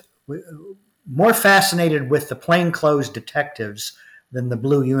with the plainclothes detectives than the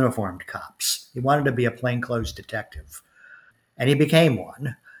blue uniformed cops. He wanted to be a plainclothes detective, and he became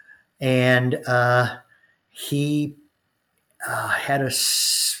one. And he had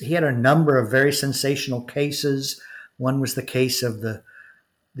a number of very sensational cases. One was the case of the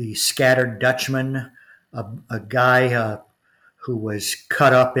scattered Dutchman, a guy who was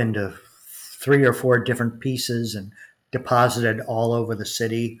cut up into 3 or 4 different pieces and deposited all over the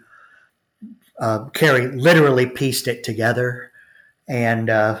city. Carey literally pieced it together and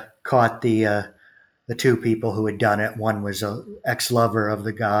caught the 2 people who had done it. One was an ex-lover of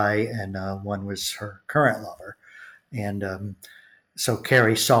the guy, and one was her current lover. And so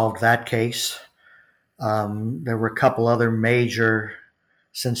Carey solved that case. There were a couple other major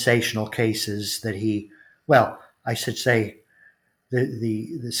sensational cases that I should say,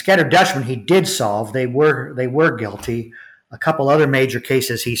 the Scattered Dutchman he did solve. They were guilty. A couple other major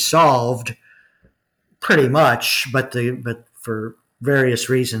cases he solved pretty much, but for various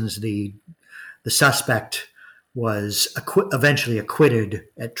reasons the suspect was eventually acquitted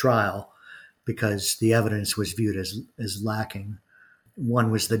at trial because the evidence was viewed as lacking.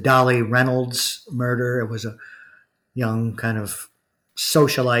 One was the Dolly Reynolds murder. It was a young kind of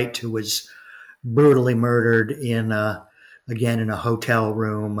socialite who was brutally murdered in a hotel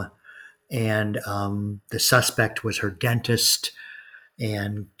room, and the suspect was her dentist,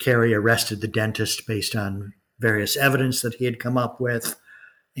 and Carey arrested the dentist based on various evidence that he had come up with,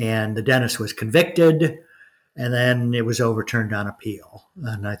 and the dentist was convicted, and then it was overturned on appeal.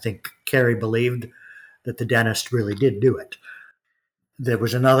 And I think Carey believed that the dentist really did do it. There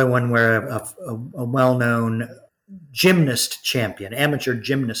was another one where a well-known amateur gymnast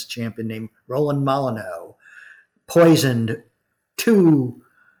champion named Roland Molyneux poisoned 2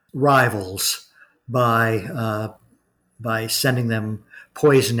 rivals by sending them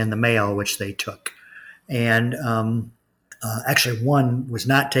poison in the mail, which they took. And actually, one was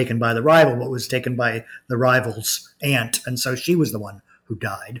not taken by the rival, but was taken by the rival's aunt, and so she was the one who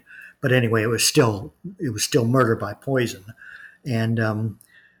died. But anyway, it was still murder by poison, and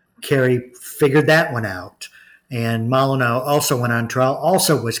Carey figured that one out. And Molyneux also went on trial,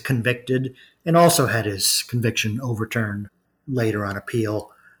 also was convicted, and also had his conviction overturned later on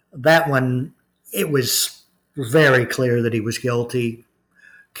appeal. That one, it was very clear that he was guilty.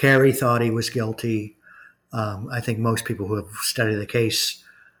 Carey thought he was guilty. I think most people who have studied the case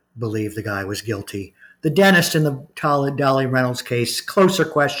believe the guy was guilty. The dentist in the Dolly Reynolds case, closer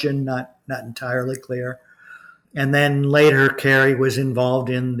question, not entirely clear. And then later, Carey was involved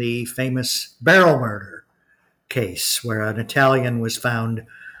in the famous barrel murder case, where an Italian was found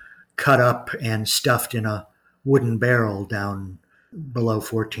cut up and stuffed in a wooden barrel down below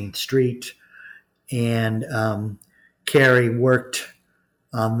 14th Street. And Carey worked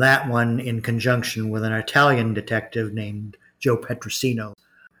on that one in conjunction with an Italian detective named Joe Petrosino.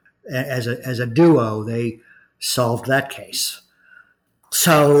 As a duo, they solved that case.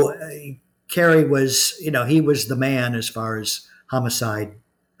 So Carey was, he was the man as far as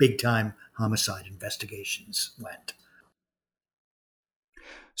big-time homicide investigations went.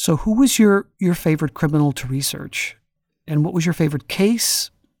 So who was your favorite criminal to research? And what was your favorite case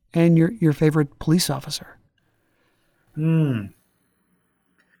and your favorite police officer?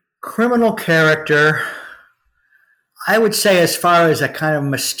 Criminal character, I would say, as far as a kind of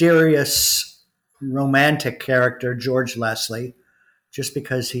mysterious romantic character, George Leslie, just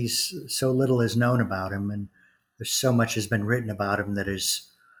because so little is known about him and there's so much has been written about him that is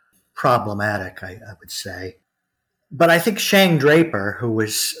problematic, I would say. But I think Shang Draper, who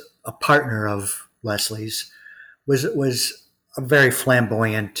was a partner of Leslie's, was a very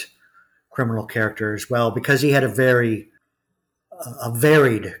flamboyant criminal character as well, because he had a varied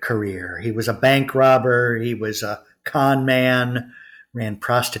career. He was a bank robber, he was a con man, ran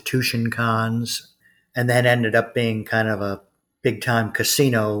prostitution cons, and then ended up being kind of a big-time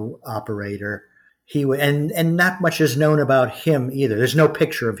casino operator. and not much is known about him either. There's no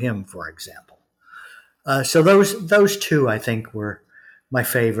picture of him, for example. So those two, I think, were my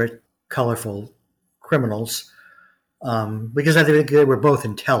favorite colorful criminals, because I think they were both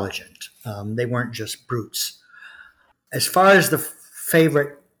intelligent. They weren't just brutes. As far as the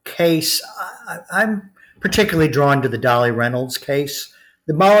favorite case, I'm particularly drawn to the Dolly Reynolds case.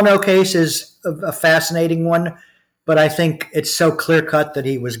 The Molyneux case is a fascinating one, but I think it's so clear-cut that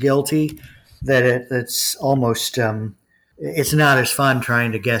he was guilty that it's almost it's not as fun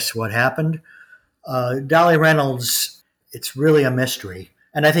trying to guess what happened. Dolly Reynolds, it's really a mystery.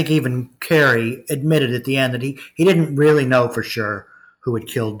 And I think even Carey admitted at the end that he didn't really know for sure who had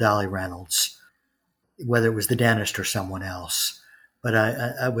killed Dolly Reynolds, whether it was the dentist or someone else. But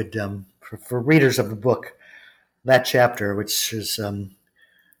I would, for readers of the book, that chapter, which is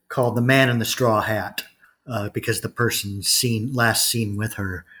called The Man in the Straw Hat, because the person last seen with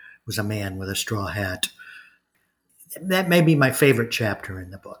her was a man with a straw hat. That may be my favorite chapter in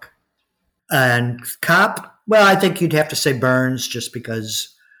the book. And cop, well, I think you'd have to say Burns, just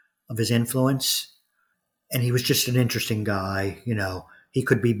because of his influence. And he was just an interesting guy. He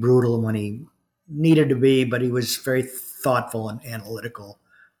could be brutal when he needed to be, but he was very thoughtful and analytical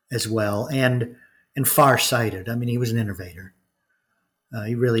as well, and far-sighted. I mean, he was an innovator.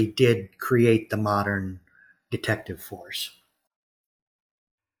 He really did create the modern detective force.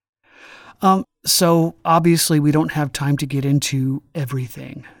 So obviously we don't have time to get into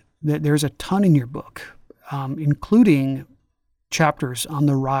everything. There's a ton in your book, including chapters on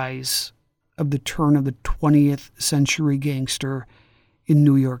the rise of the turn of the 20th century gangster in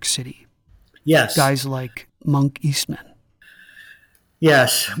New York City. Yes. Guys like Monk Eastman.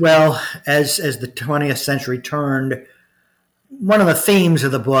 Yes. Well, as the 20th century turned, one of the themes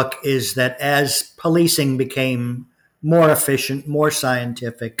of the book is that as policing became more efficient, more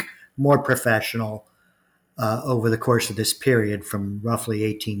scientific, more professional, over the course of this period from roughly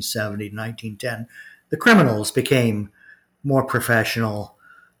 1870 to 1910, the criminals became more professional,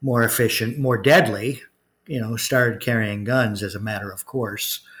 more efficient, more deadly, started carrying guns as a matter of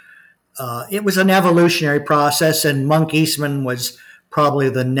course. It was an evolutionary process, and Monk Eastman was probably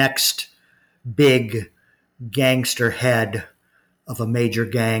the next big gangster head of a major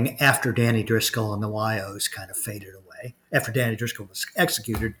gang after Danny Driscoll and the Wyos kind of faded away, after Danny Driscoll was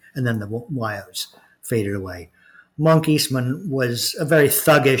executed and then the Wyos faded away. Monk Eastman was a very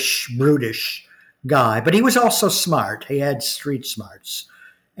thuggish, brutish guy, but he was also smart. He had street smarts,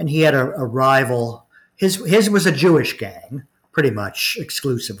 and he had a rival. His was a Jewish gang, pretty much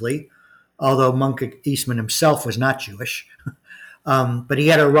exclusively, although Monk Eastman himself was not Jewish. But he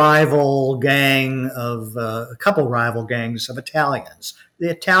had a rival gang of a couple rival gangs of Italians.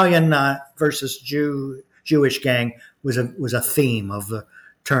 The Italian versus Jewish gang was a theme of the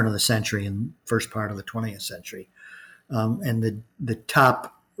turn of the century and first part of the 20th century. And the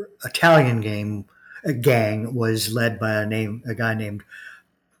top Italian gang was led by a guy named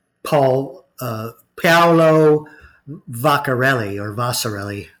Paolo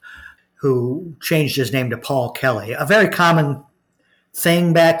Vaccarelli, who changed his name to Paul Kelly. A very common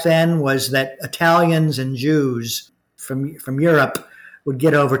thing back then was that Italians and Jews from Europe would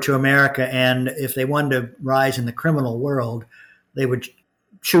get over to America, and if they wanted to rise in the criminal world, they would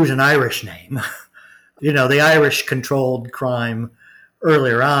choose an Irish name. The Irish controlled crime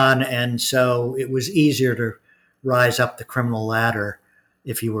earlier on, and so it was easier to rise up the criminal ladder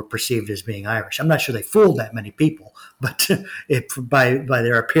if you were perceived as being Irish. I'm not sure they fooled that many people, but by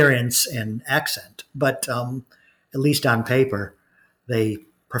their appearance and accent. But at least on paper, they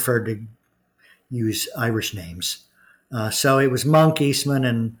preferred to use Irish names. So it was Monk Eastman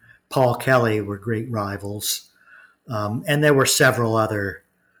and Paul Kelly were great rivals. And there were several other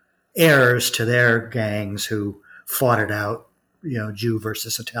heirs to their gangs who fought it out, Jew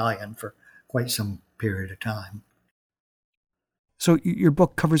versus Italian for quite some period of time. So your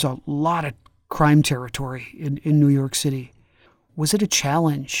book covers a lot of crime territory in New York City. Was it a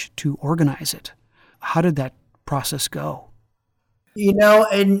challenge to organize it? How did that process go?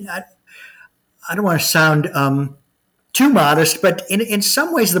 And I don't want to sound too modest, but in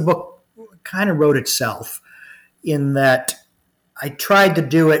some ways the book kind of wrote itself, in that I tried to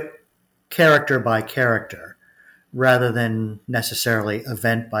do it character by character rather than necessarily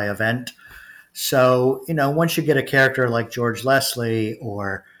event by event. So, once you get a character like George Leslie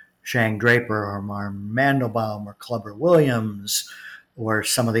or Shang Draper or Marm Mandelbaum or Clubber Williams or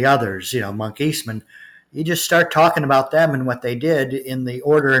some of the others, Monk Eastman, you just start talking about them and what they did in the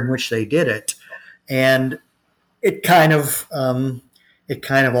order in which they did it. And it kind of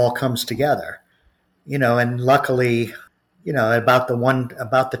all comes together, and luckily about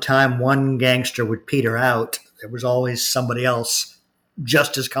the time one gangster would peter out, there was always somebody else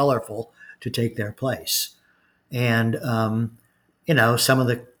just as colorful to take their place. And some of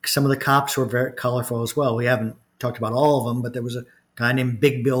the cops were very colorful as well. We haven't talked about all of them, but there was a guy named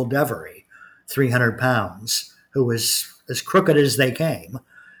Big Bill Devery, 300 pounds, who was as crooked as they came.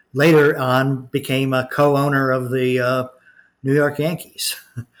 Later on, became a co-owner of the New York Yankees,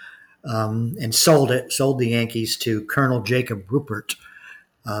 and sold the Yankees to Colonel Jacob Ruppert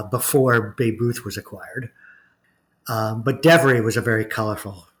before Babe Ruth was acquired. But Devery was a very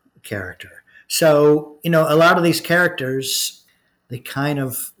colorful character. So, a lot of these characters, they kind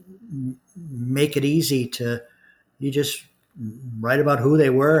of make it easy to, you just write about who they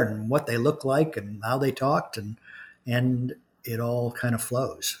were and what they looked like and how they talked, and it all kind of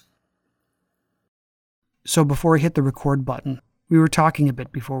flows. So before I hit the record button, we were talking a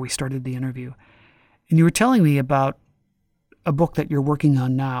bit before we started the interview, and you were telling me about a book that you're working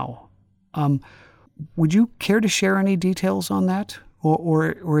on now. Would you care to share any details on that,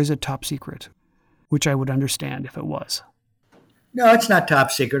 or is it top secret? Which I would understand if it was. No, it's not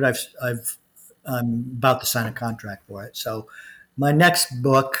top secret. I'm about to sign a contract for it. So my next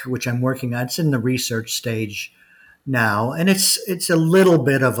book, which I'm working on, it's in the research stage now, and it's a little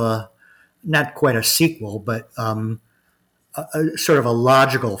bit of a, not quite a sequel, but a sort of a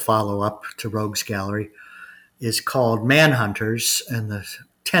logical follow-up to Rogues Gallery, is called Manhunters, and the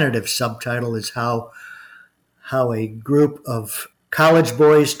tentative subtitle is how a group of college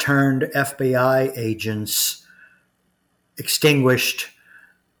boys turned FBI agents extinguished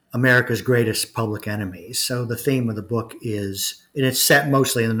America's greatest public enemies. So the theme of the book is, and it's set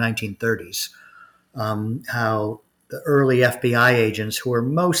mostly in the 1930s, how the early FBI agents, who were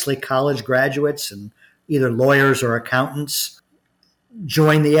mostly college graduates and either lawyers or accountants,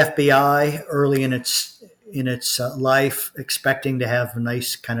 joined the FBI early in its life, expecting to have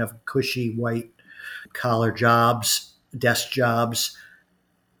nice kind of cushy white collar jobs, desk jobs.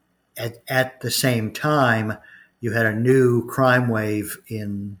 At the same time, you had a new crime wave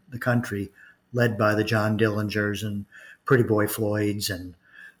in the country led by the John Dillingers and Pretty Boy Floyds and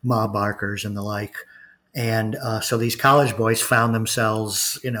Ma Barkers and the like. And so these college boys found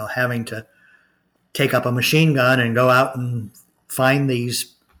themselves, having to take up a machine gun and go out and find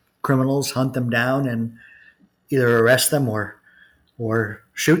these criminals, hunt them down, and either arrest them or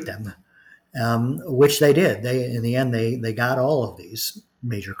shoot them, which they did. In the end, they got all of these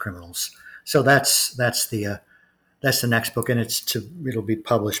major criminals. So that's the next book, and it'll be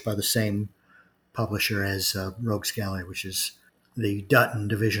published by the same publisher as Rogues Gallery, which is the Dutton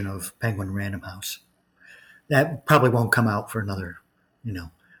division of Penguin Random House. That probably won't come out for another,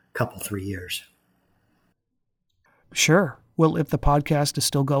 couple, 3 years. Sure. Well, if the podcast is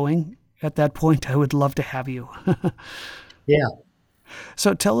still going, at that point, I would love to have you. Yeah.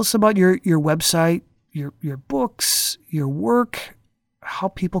 So tell us about your website, your books, your work, how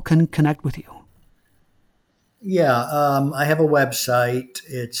people can connect with you. Yeah, I have a website.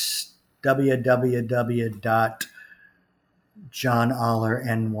 It's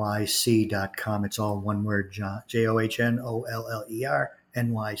www.johnoller.nyc.com. It's all one word, John, JOHNOLLER,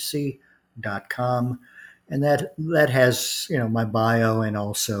 NYC.com. And that has, my bio and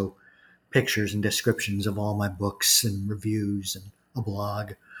also pictures and descriptions of all my books and reviews and a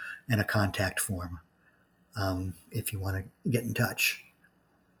blog and a contact form, if you want to get in touch.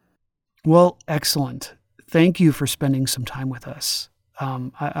 Well, excellent. Thank you for spending some time with us.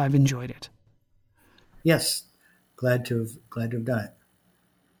 I've enjoyed it. Yes, glad to have done it.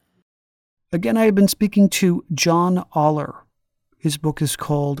 Again, I have been speaking to John Oller. His book is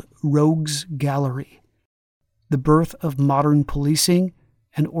called Rogues Gallery: The Birth of Modern Policing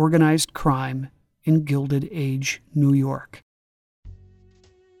and Organized Crime in Gilded Age, New York.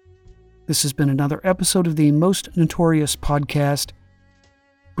 This has been another episode of the Most Notorious Podcast,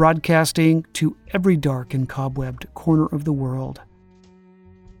 broadcasting to every dark and cobwebbed corner of the world.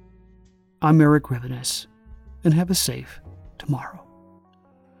 I'm Eric Rivenes, and have a safe tomorrow.